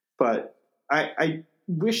 But I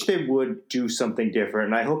wish they would do something different,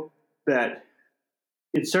 and I hope that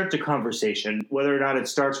it starts a conversation, whether or not it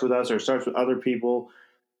starts with us or starts with other people.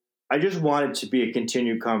 I just want it to be a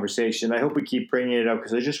continued conversation. I hope we keep bringing it up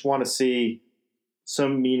because I just want to see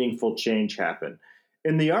some meaningful change happen.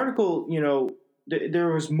 In the article,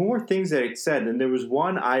 there was more things that it said, and there was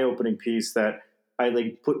one eye-opening piece that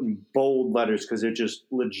I put in bold letters because it just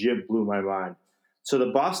legit blew my mind. So the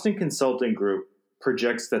Boston Consulting Group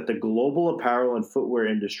projects that the global apparel and footwear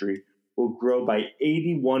industry will grow by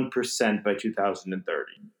 81% by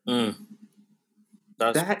 2030.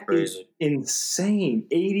 That's that crazy. Is insane.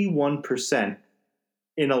 81%.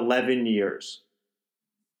 in 11 years.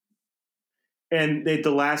 And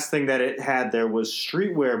the last thing that it had there was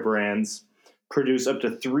streetwear brands produce up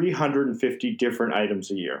to 350 different items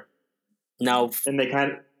a year. Now, and they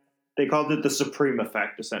called it the Supreme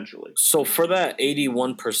effect, essentially. So for that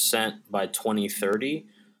 81% by 2030,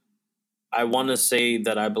 I want to say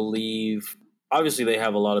that I believe, obviously they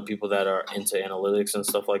have a lot of people that are into analytics and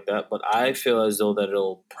stuff like that, but I feel as though that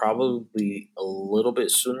it'll probably be a little bit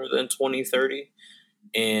sooner than 2030.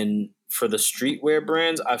 And for the streetwear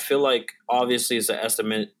brands, I feel like obviously it's an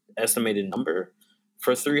estimated number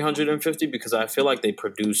for 350 because I feel like they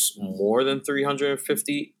produce more than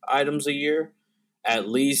 350 items a year. At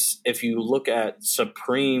least if you look at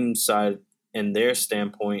Supreme side and their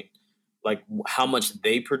standpoint, like how much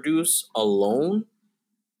they produce alone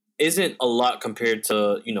isn't a lot compared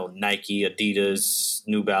to, Nike, Adidas,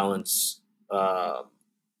 New Balance,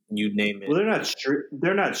 you name it. Well,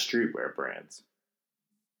 they're not streetwear brands.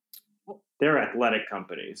 They're athletic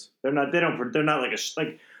companies. They're not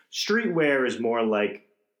like streetwear is more like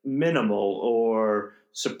Minimal or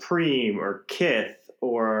Supreme or Kith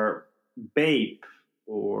or Bape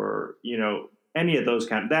or any of those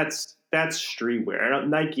that's streetwear.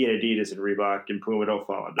 Nike and Adidas and Reebok and Puma don't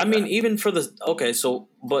fall under that. Even for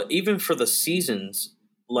even for the seasons,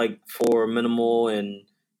 like for Minimal and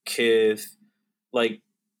Kith, like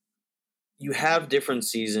you have different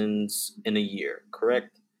seasons in a year,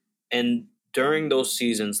 correct? And during those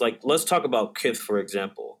seasons, like let's talk about Kith, for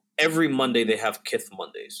example. Every Monday they have Kith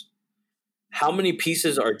Mondays. How many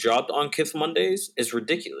pieces are dropped on Kith Mondays is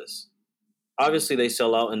ridiculous. Obviously, they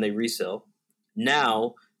sell out and they resell.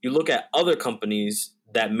 Now, you look at other companies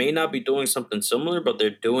that may not be doing something similar, but they're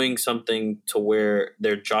doing something to where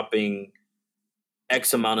they're dropping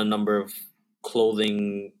X amount of number of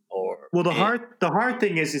clothing or... Well, the hard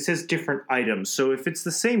thing is it says different items. So if it's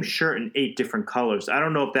the same shirt in 8 different colors, I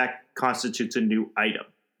don't know if that constitutes a new item.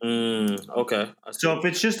 Okay. So if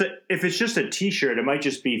it's just a T-shirt, it might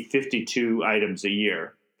just be 52 items a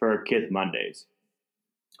year for Kith Mondays.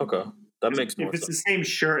 Okay. That makes more sense. If it's sense. the same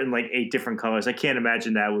shirt in like 8 different colors, I can't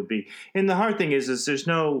imagine that would be. And the hard thing is there's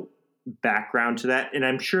no background to that, and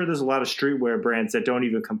I'm sure there's a lot of streetwear brands that don't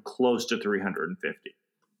even come close to 350.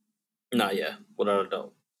 Not yet, without a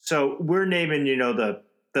doubt. So we're naming,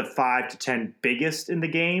 the 5 to 10 biggest in the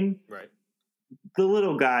game. Right. The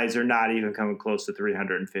little guys are not even coming close to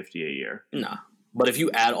 350 a year. Nah. But if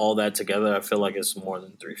you add all that together, I feel like it's more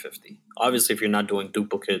than 350. Obviously, if you're not doing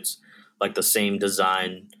duplicates, like the same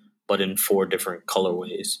design, but in 4 different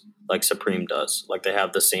colorways, like Supreme does. Like they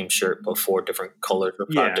have the same shirt, but 4 different colors or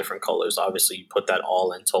 5 different colors. Obviously, you put that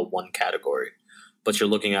all into one category. But you're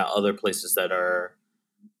looking at other places that are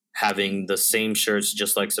having the same shirts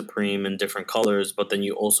just like Supreme in different colors, but then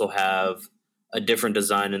you also have a different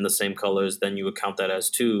design in the same colors, then you would count that as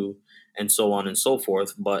 2, and so on and so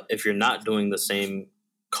forth. But if you're not doing the same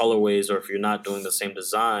colorways or if you're not doing the same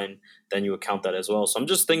design, then you would count that as well. So I'm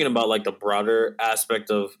just thinking about like the broader aspect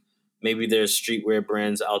of maybe there's streetwear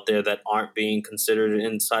brands out there that aren't being considered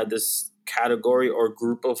inside this category or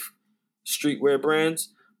group of streetwear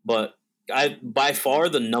brands. But by far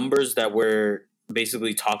the numbers that we're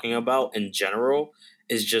basically talking about in general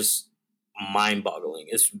is just mind-boggling.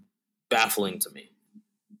 It's baffling to me.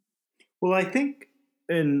 Well, I think,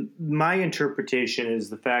 and my interpretation is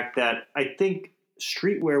the fact that I think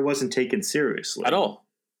streetwear wasn't taken seriously at all.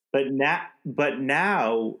 But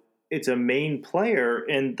now it's a main player,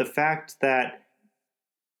 and the fact that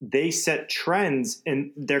they set trends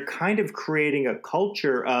and they're kind of creating a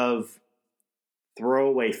culture of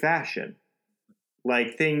throwaway fashion,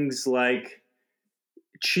 like things like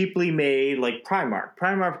cheaply made, like Primark.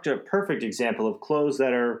 Primark's a perfect example of clothes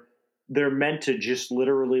that they're meant to just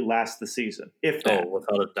literally last the season. If that. Oh,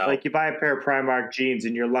 without a doubt. Like you buy a pair of Primark jeans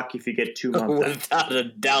and you're lucky if you get 2 months without a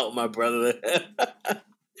doubt, my brother.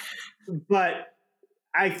 But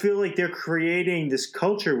I feel like they're creating this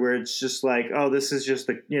culture where it's just like, oh, this is just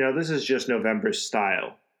this is just November's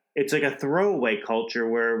style. It's like a throwaway culture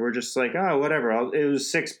where we're just like, oh, whatever. It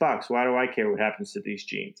was $6. Why do I care what happens to these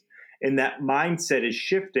jeans? And that mindset is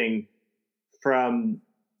shifting from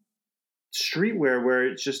streetwear where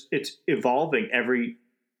it's evolving every,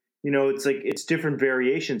 it's like it's different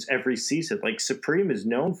variations every season. Like Supreme is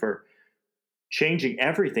known for changing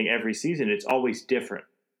everything every season. It's always different.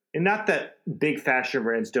 And not that big fashion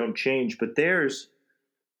brands don't change, but there's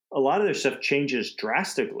a lot of their stuff changes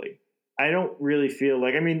drastically. I don't really feel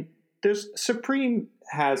like, there's Supreme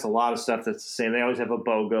has a lot of stuff that's the same. They always have a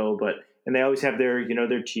BOGO, and they always have their,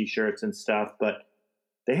 their t-shirts and stuff, but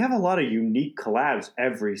they have a lot of unique collabs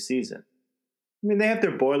every season. They have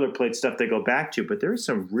their boilerplate stuff they go back to, but there's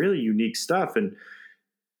some really unique stuff. And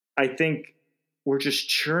I think we're just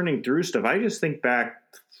churning through stuff. I just think back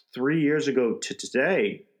 3 years ago to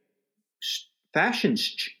today,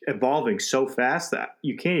 fashion's evolving so fast that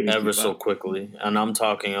you can't even Ever keep so up. quickly. And I'm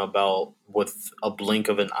talking about with a blink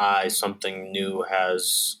of an eye, something new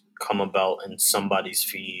has come about in somebody's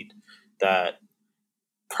feed that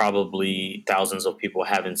probably thousands of people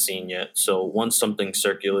haven't seen yet. So once something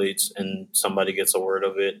circulates and somebody gets a word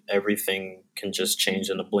of it, everything can just change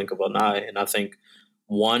in a blink of an eye. And I think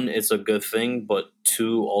one, it's a good thing, but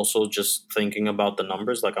two, also just thinking about the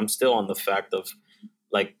numbers. Like I'm still on the fact of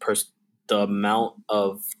like the amount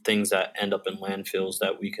of things that end up in landfills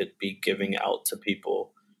that we could be giving out to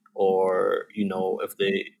people, or if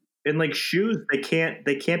they And like shoes, they can't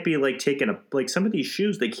be like taken up. Like some of these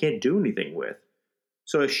shoes, they can't do anything with.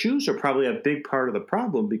 So shoes are probably a big part of the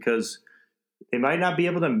problem because they might not be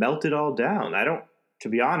able to melt it all down. To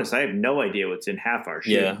be honest, I have no idea what's in half our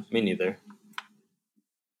shoes. yeah, me neither.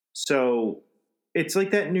 So it's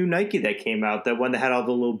like that new Nike that came out, that one that had all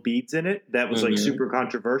the little beads in it, that was like super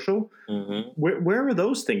controversial. Where are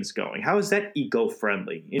those things going? How is that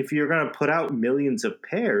eco-friendly? If you're going to put out millions of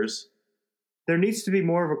pairs, there needs to be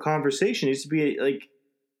more of a conversation. It needs to be like,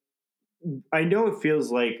 I know it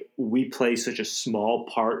feels like we play such a small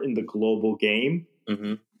part in the global game,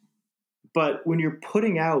 but when you're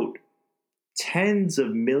putting out tens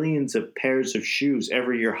of millions of pairs of shoes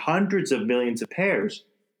every year, hundreds of millions of pairs,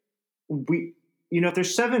 if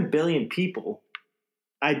there's 7 billion people,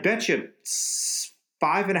 I bet you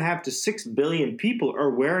 5.5 to 6 billion people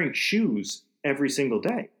are wearing shoes every single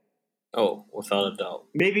day. Oh, without a doubt.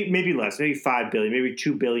 Maybe less, maybe 5 billion, maybe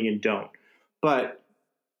 2 billion don't. But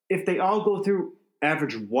if they all go through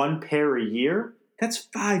average one pair a year, that's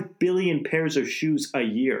 5 billion pairs of shoes a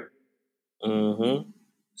year.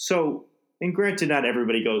 So, and granted, not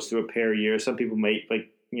everybody goes through a pair a year. Some people may,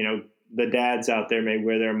 the dads out there may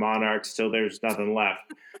wear their Monarchs till there's nothing left.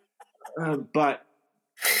 But,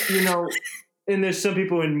 and there's some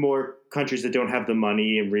people in more countries that don't have the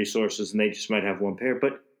money and resources and they just might have one pair.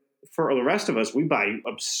 But for the rest of us, we buy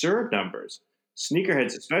absurd numbers,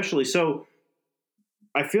 sneakerheads especially. So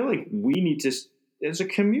I feel like we need to, as a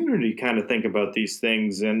community, kind of think about these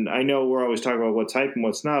things. And I know we're always talking about what's hype and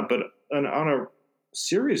what's not, but on a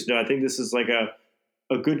serious note, I think this is like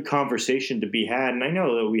a good conversation to be had. And I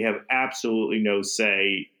know that we have absolutely no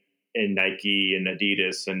say in Nike and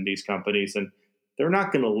Adidas and these companies, and they're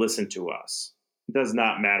not going to listen to us. It does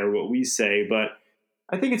not matter what we say, but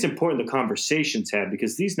I think it's important the conversations had,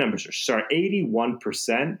 because these numbers are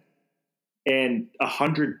 81% and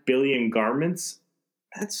 100 billion garments.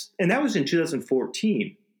 That was in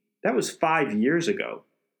 2014. That was 5 years ago.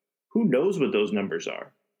 Who knows what those numbers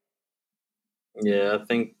are? Yeah, I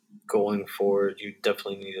think going forward, you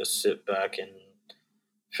definitely need to sit back and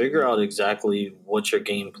figure out exactly what your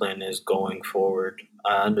game plan is going forward.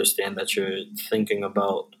 I understand that you're thinking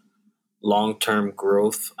about long-term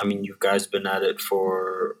growth. I mean, you guys been at it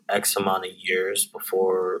for X amount of years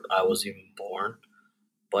before I was even born.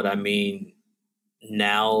 But I mean,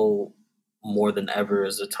 now more than ever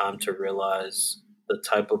is the time to realize the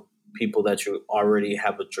type of people that you already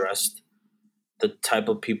have addressed, the type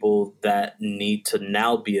of people that need to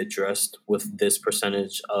now be addressed with this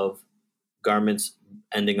percentage of garments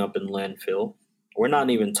ending up in landfill. We're not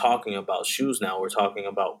even talking about shoes now. We're talking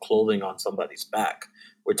about clothing on somebody's back.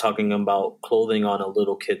 We're talking about clothing on a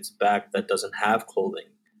little kid's back that doesn't have clothing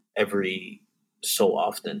every so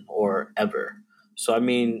often or ever. So, I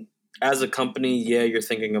mean, as a company, yeah, you're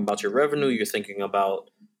thinking about your revenue. You're thinking about,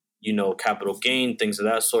 capital gain, things of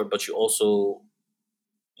that sort. But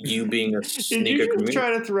you being a sneaker community.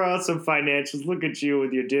 Try to throw out some financials. Look at you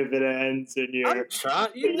with your dividends and your. I'm trying.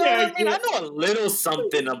 You know what I mean? I know a little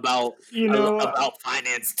something about about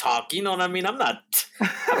finance talk. You know what I mean? I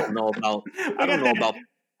don't know about.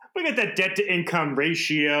 We got that debt to income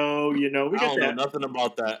ratio. I don't know nothing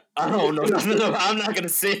about that. I don't know nothing about. I'm not gonna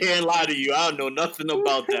sit here and lie to you. I don't know nothing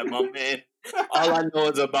about that, my man. All I know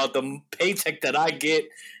is about the paycheck that I get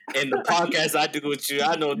and the podcast I do with you.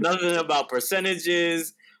 I know nothing about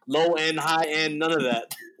percentages, low end, high end, none of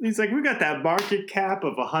that. He's like, we got that market cap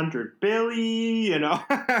of 100 billion, Yeah,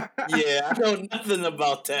 I know nothing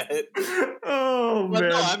about that. Oh, but man.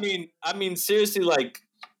 No, I mean, seriously, like,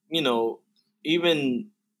 even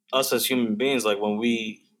us as human beings, like when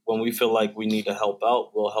we feel like we need to help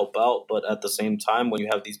out, we'll help out. But at the same time, when you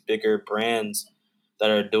have these bigger brands that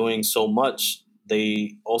are doing so much,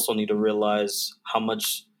 they also need to realize how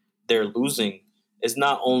much they're losing. It's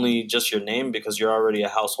not only just your name, because you're already a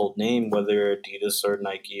household name, whether you're Adidas or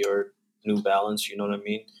Nike or New Balance, you know what I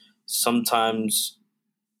mean? Sometimes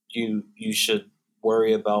you should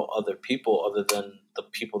worry about other people other than the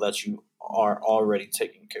people that you are already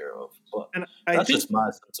taking care of. But And that's just my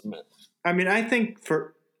sentiment. I think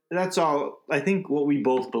that's all. I think what we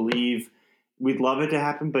both believe, we'd love it to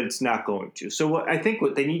happen, but it's not going to. So I think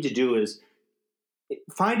what they need to do is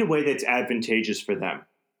find a way that's advantageous for them.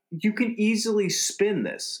 You can easily spin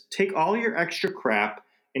this. Take all your extra crap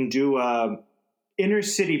and do a inner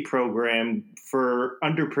city program for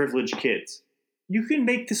underprivileged kids. You can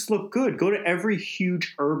make this look good. Go to every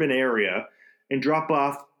huge urban area and drop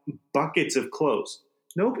off buckets of clothes.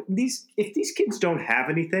 Nope. If these kids don't have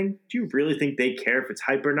anything, do you really think they care if it's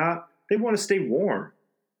hype or not? They want to stay warm.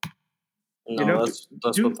 No, that's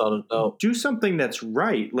without a doubt. Do something that's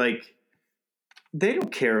right. Like, they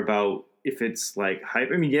don't care about if it's like hype.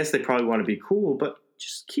 I mean, yes, they probably want to be cool, but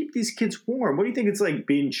just keep these kids warm. What do you think it's like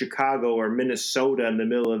being in Chicago or Minnesota in the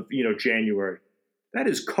middle of, January? That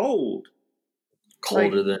is cold.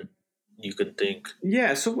 Colder than you could think.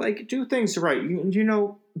 Yeah, so do things right.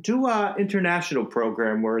 Do a international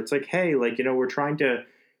program where it's like, hey, we're trying to,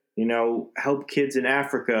 help kids in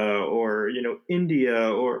Africa or,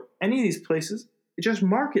 India or any of these places. Just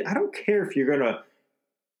market. I don't care if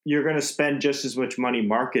you're gonna spend just as much money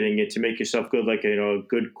marketing it to make yourself good, like a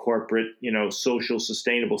good corporate, social,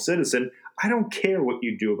 sustainable citizen. I don't care what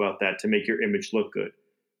you do about that to make your image look good,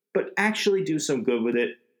 but actually do some good with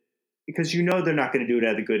it, because they're not going to do it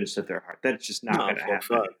out of the goodness of their heart. That's just not going to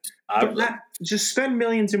happen. Just spend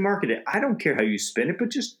millions and market it. I don't care how you spin it, but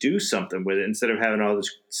just do something with it instead of having all this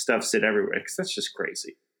stuff sit everywhere, because that's just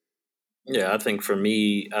crazy. Yeah, I think for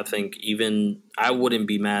me, even I wouldn't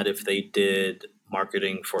be mad if they did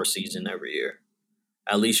marketing for a season every year.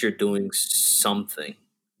 At least you're doing something.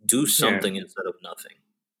 Do something instead of nothing.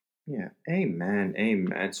 Yeah.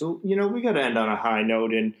 Amen. So, we got to end on a high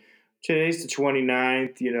note. And today's the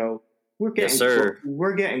 29th.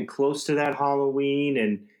 We're getting close to that Halloween.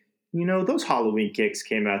 And, those Halloween kicks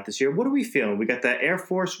came out this year. What are we feeling? We got that Air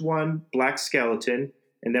Force One Black Skeleton.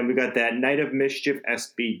 And then we got that Night of Mischief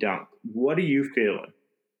SB Dunk. What are you feeling?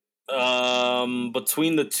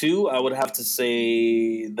 Between the two, I would have to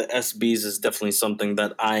say the SBs is definitely something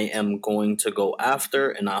that I am going to go after,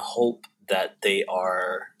 and I hope that they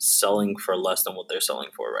are selling for less than what they're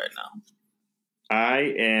selling for right now.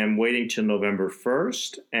 I am waiting till November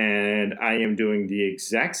 1st, and I am doing the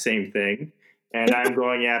exact same thing, and I'm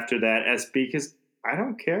going after that SB because I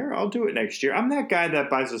don't care. I'll do it next year. I'm that guy that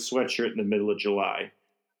buys a sweatshirt in the middle of July.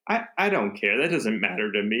 I don't care. That doesn't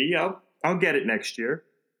matter to me. I'll get it next year.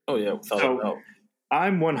 Oh, yeah, without a doubt.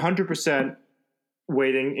 I'm 100%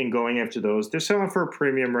 waiting and going after those. They're selling for a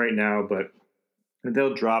premium right now, but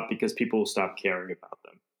they'll drop because people will stop caring about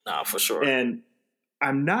them. Nah, for sure. And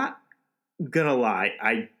I'm not going to lie.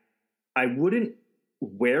 I wouldn't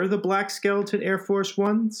wear the Black Skeleton Air Force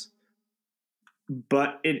Ones,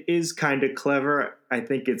 but it is kind of clever. I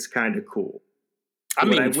think it's kind of cool.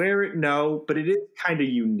 Would I wear it? No, but it is kind of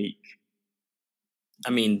unique. I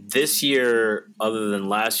mean, this year, other than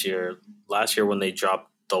last year when they dropped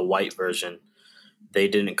the white version, they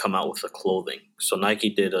didn't come out with the clothing. So Nike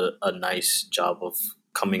did a nice job of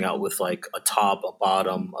coming out with like a top, a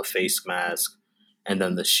bottom, a face mask, and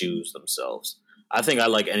then the shoes themselves. I think I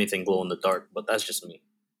like anything glow in the dark, but that's just me.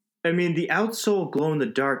 I mean, the outsole glow in the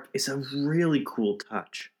dark is a really cool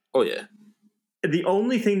touch. Oh, yeah. The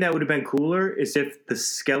only thing that would have been cooler is if the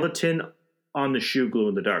skeleton on the shoe glow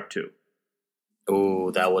in the dark too. Oh,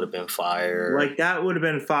 that would have been fire. Like, that would have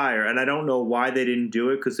been fire. And I don't know why they didn't do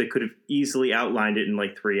it, because they could have easily outlined it in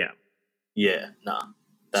like 3M. Yeah, nah.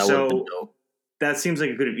 That would have been dope. That seems like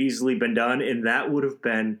it could have easily been done, and that would have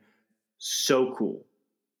been so cool.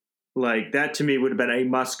 Like, that to me would have been a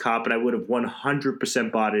must cop, and I would have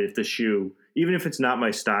 100% bought it if the shoe, even if it's not my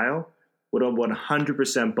style, would have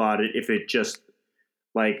 100% bought it if it just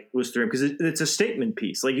was 3M, because it's a statement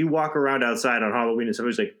piece. Like, you walk around outside on Halloween and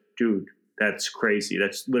somebody's like, dude, that's crazy.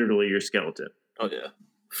 That's literally your skeleton. Oh, yeah.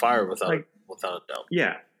 Fire without a doubt.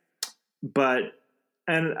 Yeah.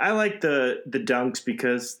 And I like the dunks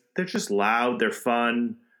because they're just loud. They're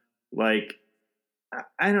fun. Like,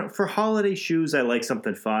 I don't, for holiday shoes, I like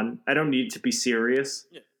something fun. I don't need it to be serious.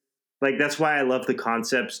 Yeah. Like, that's why I love the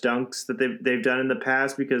Concepts dunks that they've done in the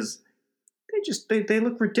past, because they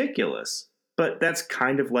look ridiculous. But that's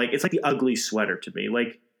kind of like, it's like the ugly sweater to me.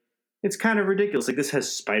 Like, it's kind of ridiculous. Like, this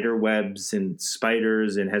has spider webs and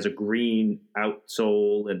spiders and has a green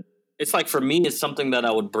outsole. And it's like, for me, it's something that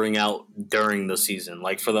I would bring out during the season.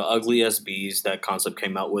 Like, for the ugly SBs that Concept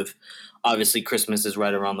came out with, obviously Christmas is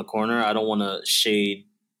right around the corner. I don't want to shade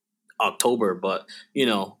October, but,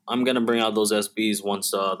 I'm going to bring out those SBs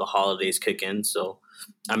once the holidays kick in. So,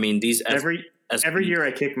 I mean, these Every year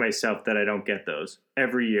I kick myself that I don't get those.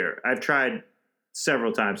 Every year. I've tried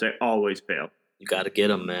several times. I always fail. You got to get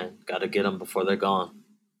them, man. Got to get them before they're gone.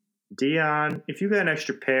 Dion, if you got an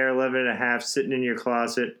extra pair, 11 and a half, sitting in your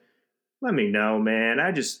closet, let me know, man.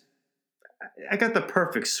 I got the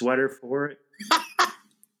perfect sweater for it.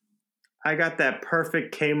 I got that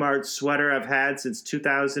perfect Kmart sweater I've had since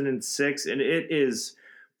 2006, and it is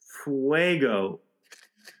fuego.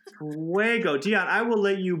 Fuego. Dion, I will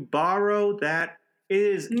let you borrow that.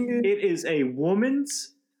 It is a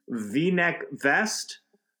woman's V-neck vest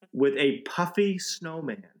with a puffy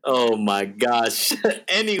snowman. Oh my gosh.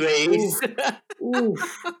 Anyways.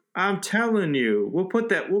 Oof. I'm telling you, we'll put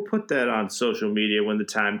that on social media when the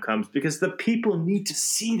time comes because the people need to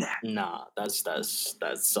see that. Nah, that's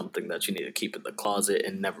something that you need to keep in the closet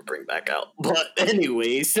and never bring back out. But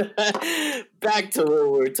anyways, back to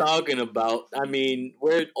what we're talking about. I mean,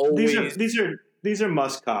 we're always these are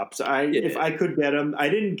must cops. If I could get them, I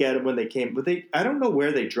didn't get them when they came, but I don't know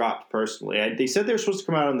where they dropped personally. They said they were supposed to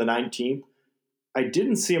come out on the 19th. I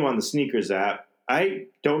didn't see them on the sneakers app. I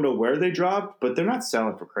don't know where they dropped, but they're not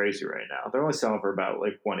selling for crazy right now. They're only selling for about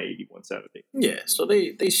like 180, 170. Yeah, so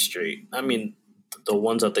they straight. I mean, the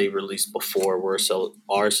ones that they released before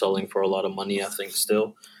are selling for a lot of money, I think,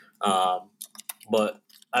 still. But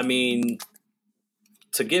I mean,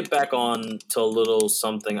 to get back on to a little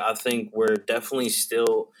something, I think we're definitely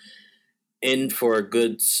still in for a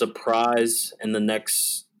good surprise in the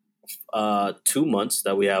next 2 months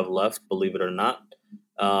that we have left, believe it or not.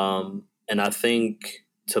 And I think,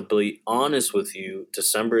 to be honest with you,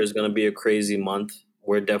 December is going to be a crazy month.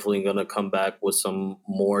 We're definitely going to come back with some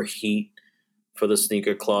more heat for the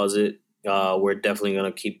Sneaker Closet. We're definitely going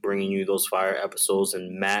to keep bringing you those fire episodes.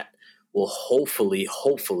 And Matt will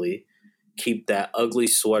hopefully keep that ugly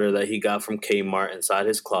sweater that he got from Kmart inside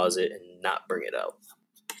his closet and not bring it out.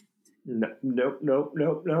 Nope.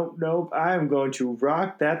 I am going to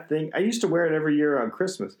rock that thing. I used to wear it every year on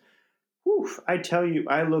Christmas. Whew, I tell you,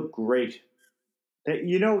 I look great.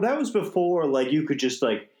 You know, that was before, like, you could just,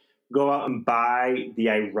 like, go out and buy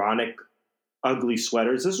the ironic ugly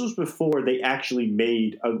sweaters. This was before they actually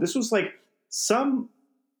made this was like some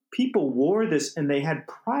people wore this and they had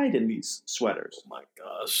pride in these sweaters. Oh my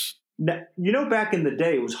gosh. Now, you know, back in the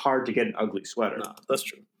day, it was hard to get an ugly sweater. No, that's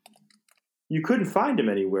true. You couldn't find them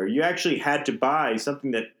anywhere. You actually had to buy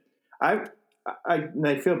something that I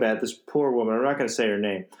feel bad. This poor woman, I'm not going to say her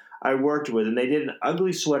name, I worked with, and they did an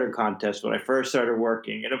ugly sweater contest when I first started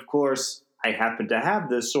working. And of course, I happened to have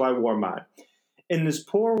this, so I wore mine. And this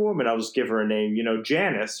poor woman, I'll just give her a name, you know,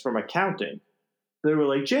 Janice from accounting. They were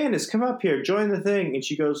like, Janice, come up here, join the thing. And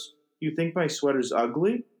she goes, you think my sweater's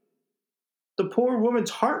ugly? The poor woman's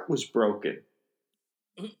heart was broken.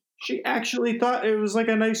 She actually thought it was like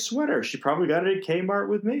a nice sweater. She probably got it at Kmart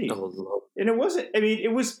with me. Oh, Lord. And it wasn't, I mean,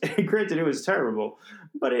 it was, granted, it was terrible,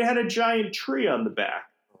 but it had a giant tree on the back.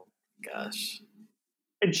 Oh, gosh.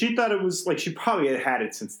 And she thought it was like, she probably had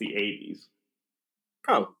it since the 80s.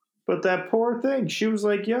 Probably. But that poor thing, she was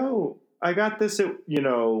like, yo, I got this at, you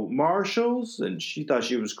know, Marshall's, and she thought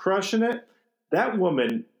she was crushing it. That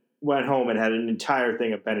woman went home and had an entire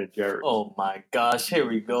thing of Ben & Jerry's. Oh, my gosh. Here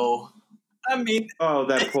we go. I mean... Oh,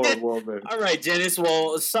 that poor woman. All right, Janice.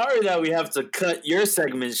 Well, sorry that we have to cut your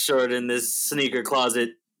segment short in this sneaker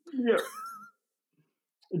closet. Yeah.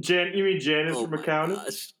 You mean Janice from accounting?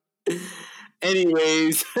 Gosh.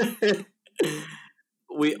 Anyways,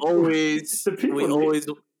 we always... of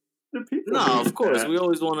course. We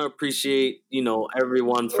always want to appreciate, you know,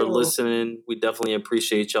 everyone for listening. We definitely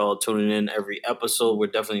appreciate y'all tuning in every episode. We're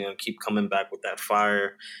definitely going to keep coming back with that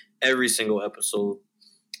fire every single episode.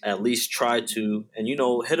 At least try to. And, you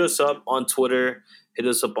know, hit us up on Twitter. Hit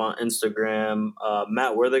us up on Instagram.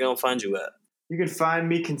 Matt, where are they going to find you at? You can find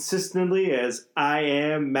me consistently as I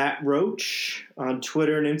am Matt Roach on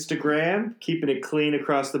Twitter and Instagram, keeping it clean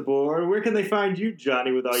across the board. Where can they find you,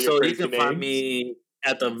 Johnny, with all your crazy names? So you can find me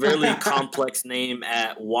at the really complex name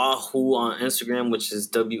at Wahoo on Instagram, which is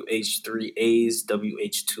WH3As,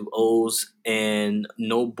 WH2Os, and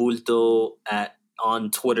No Bulto on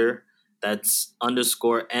Twitter. That's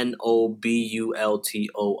 _NOBULTO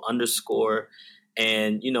 _.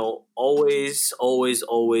 And, you know, always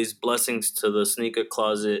blessings to the Sneaker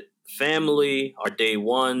Closet family, our day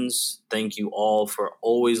ones. Thank you all for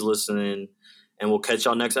always listening. And we'll catch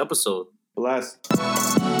y'all next episode. Bless.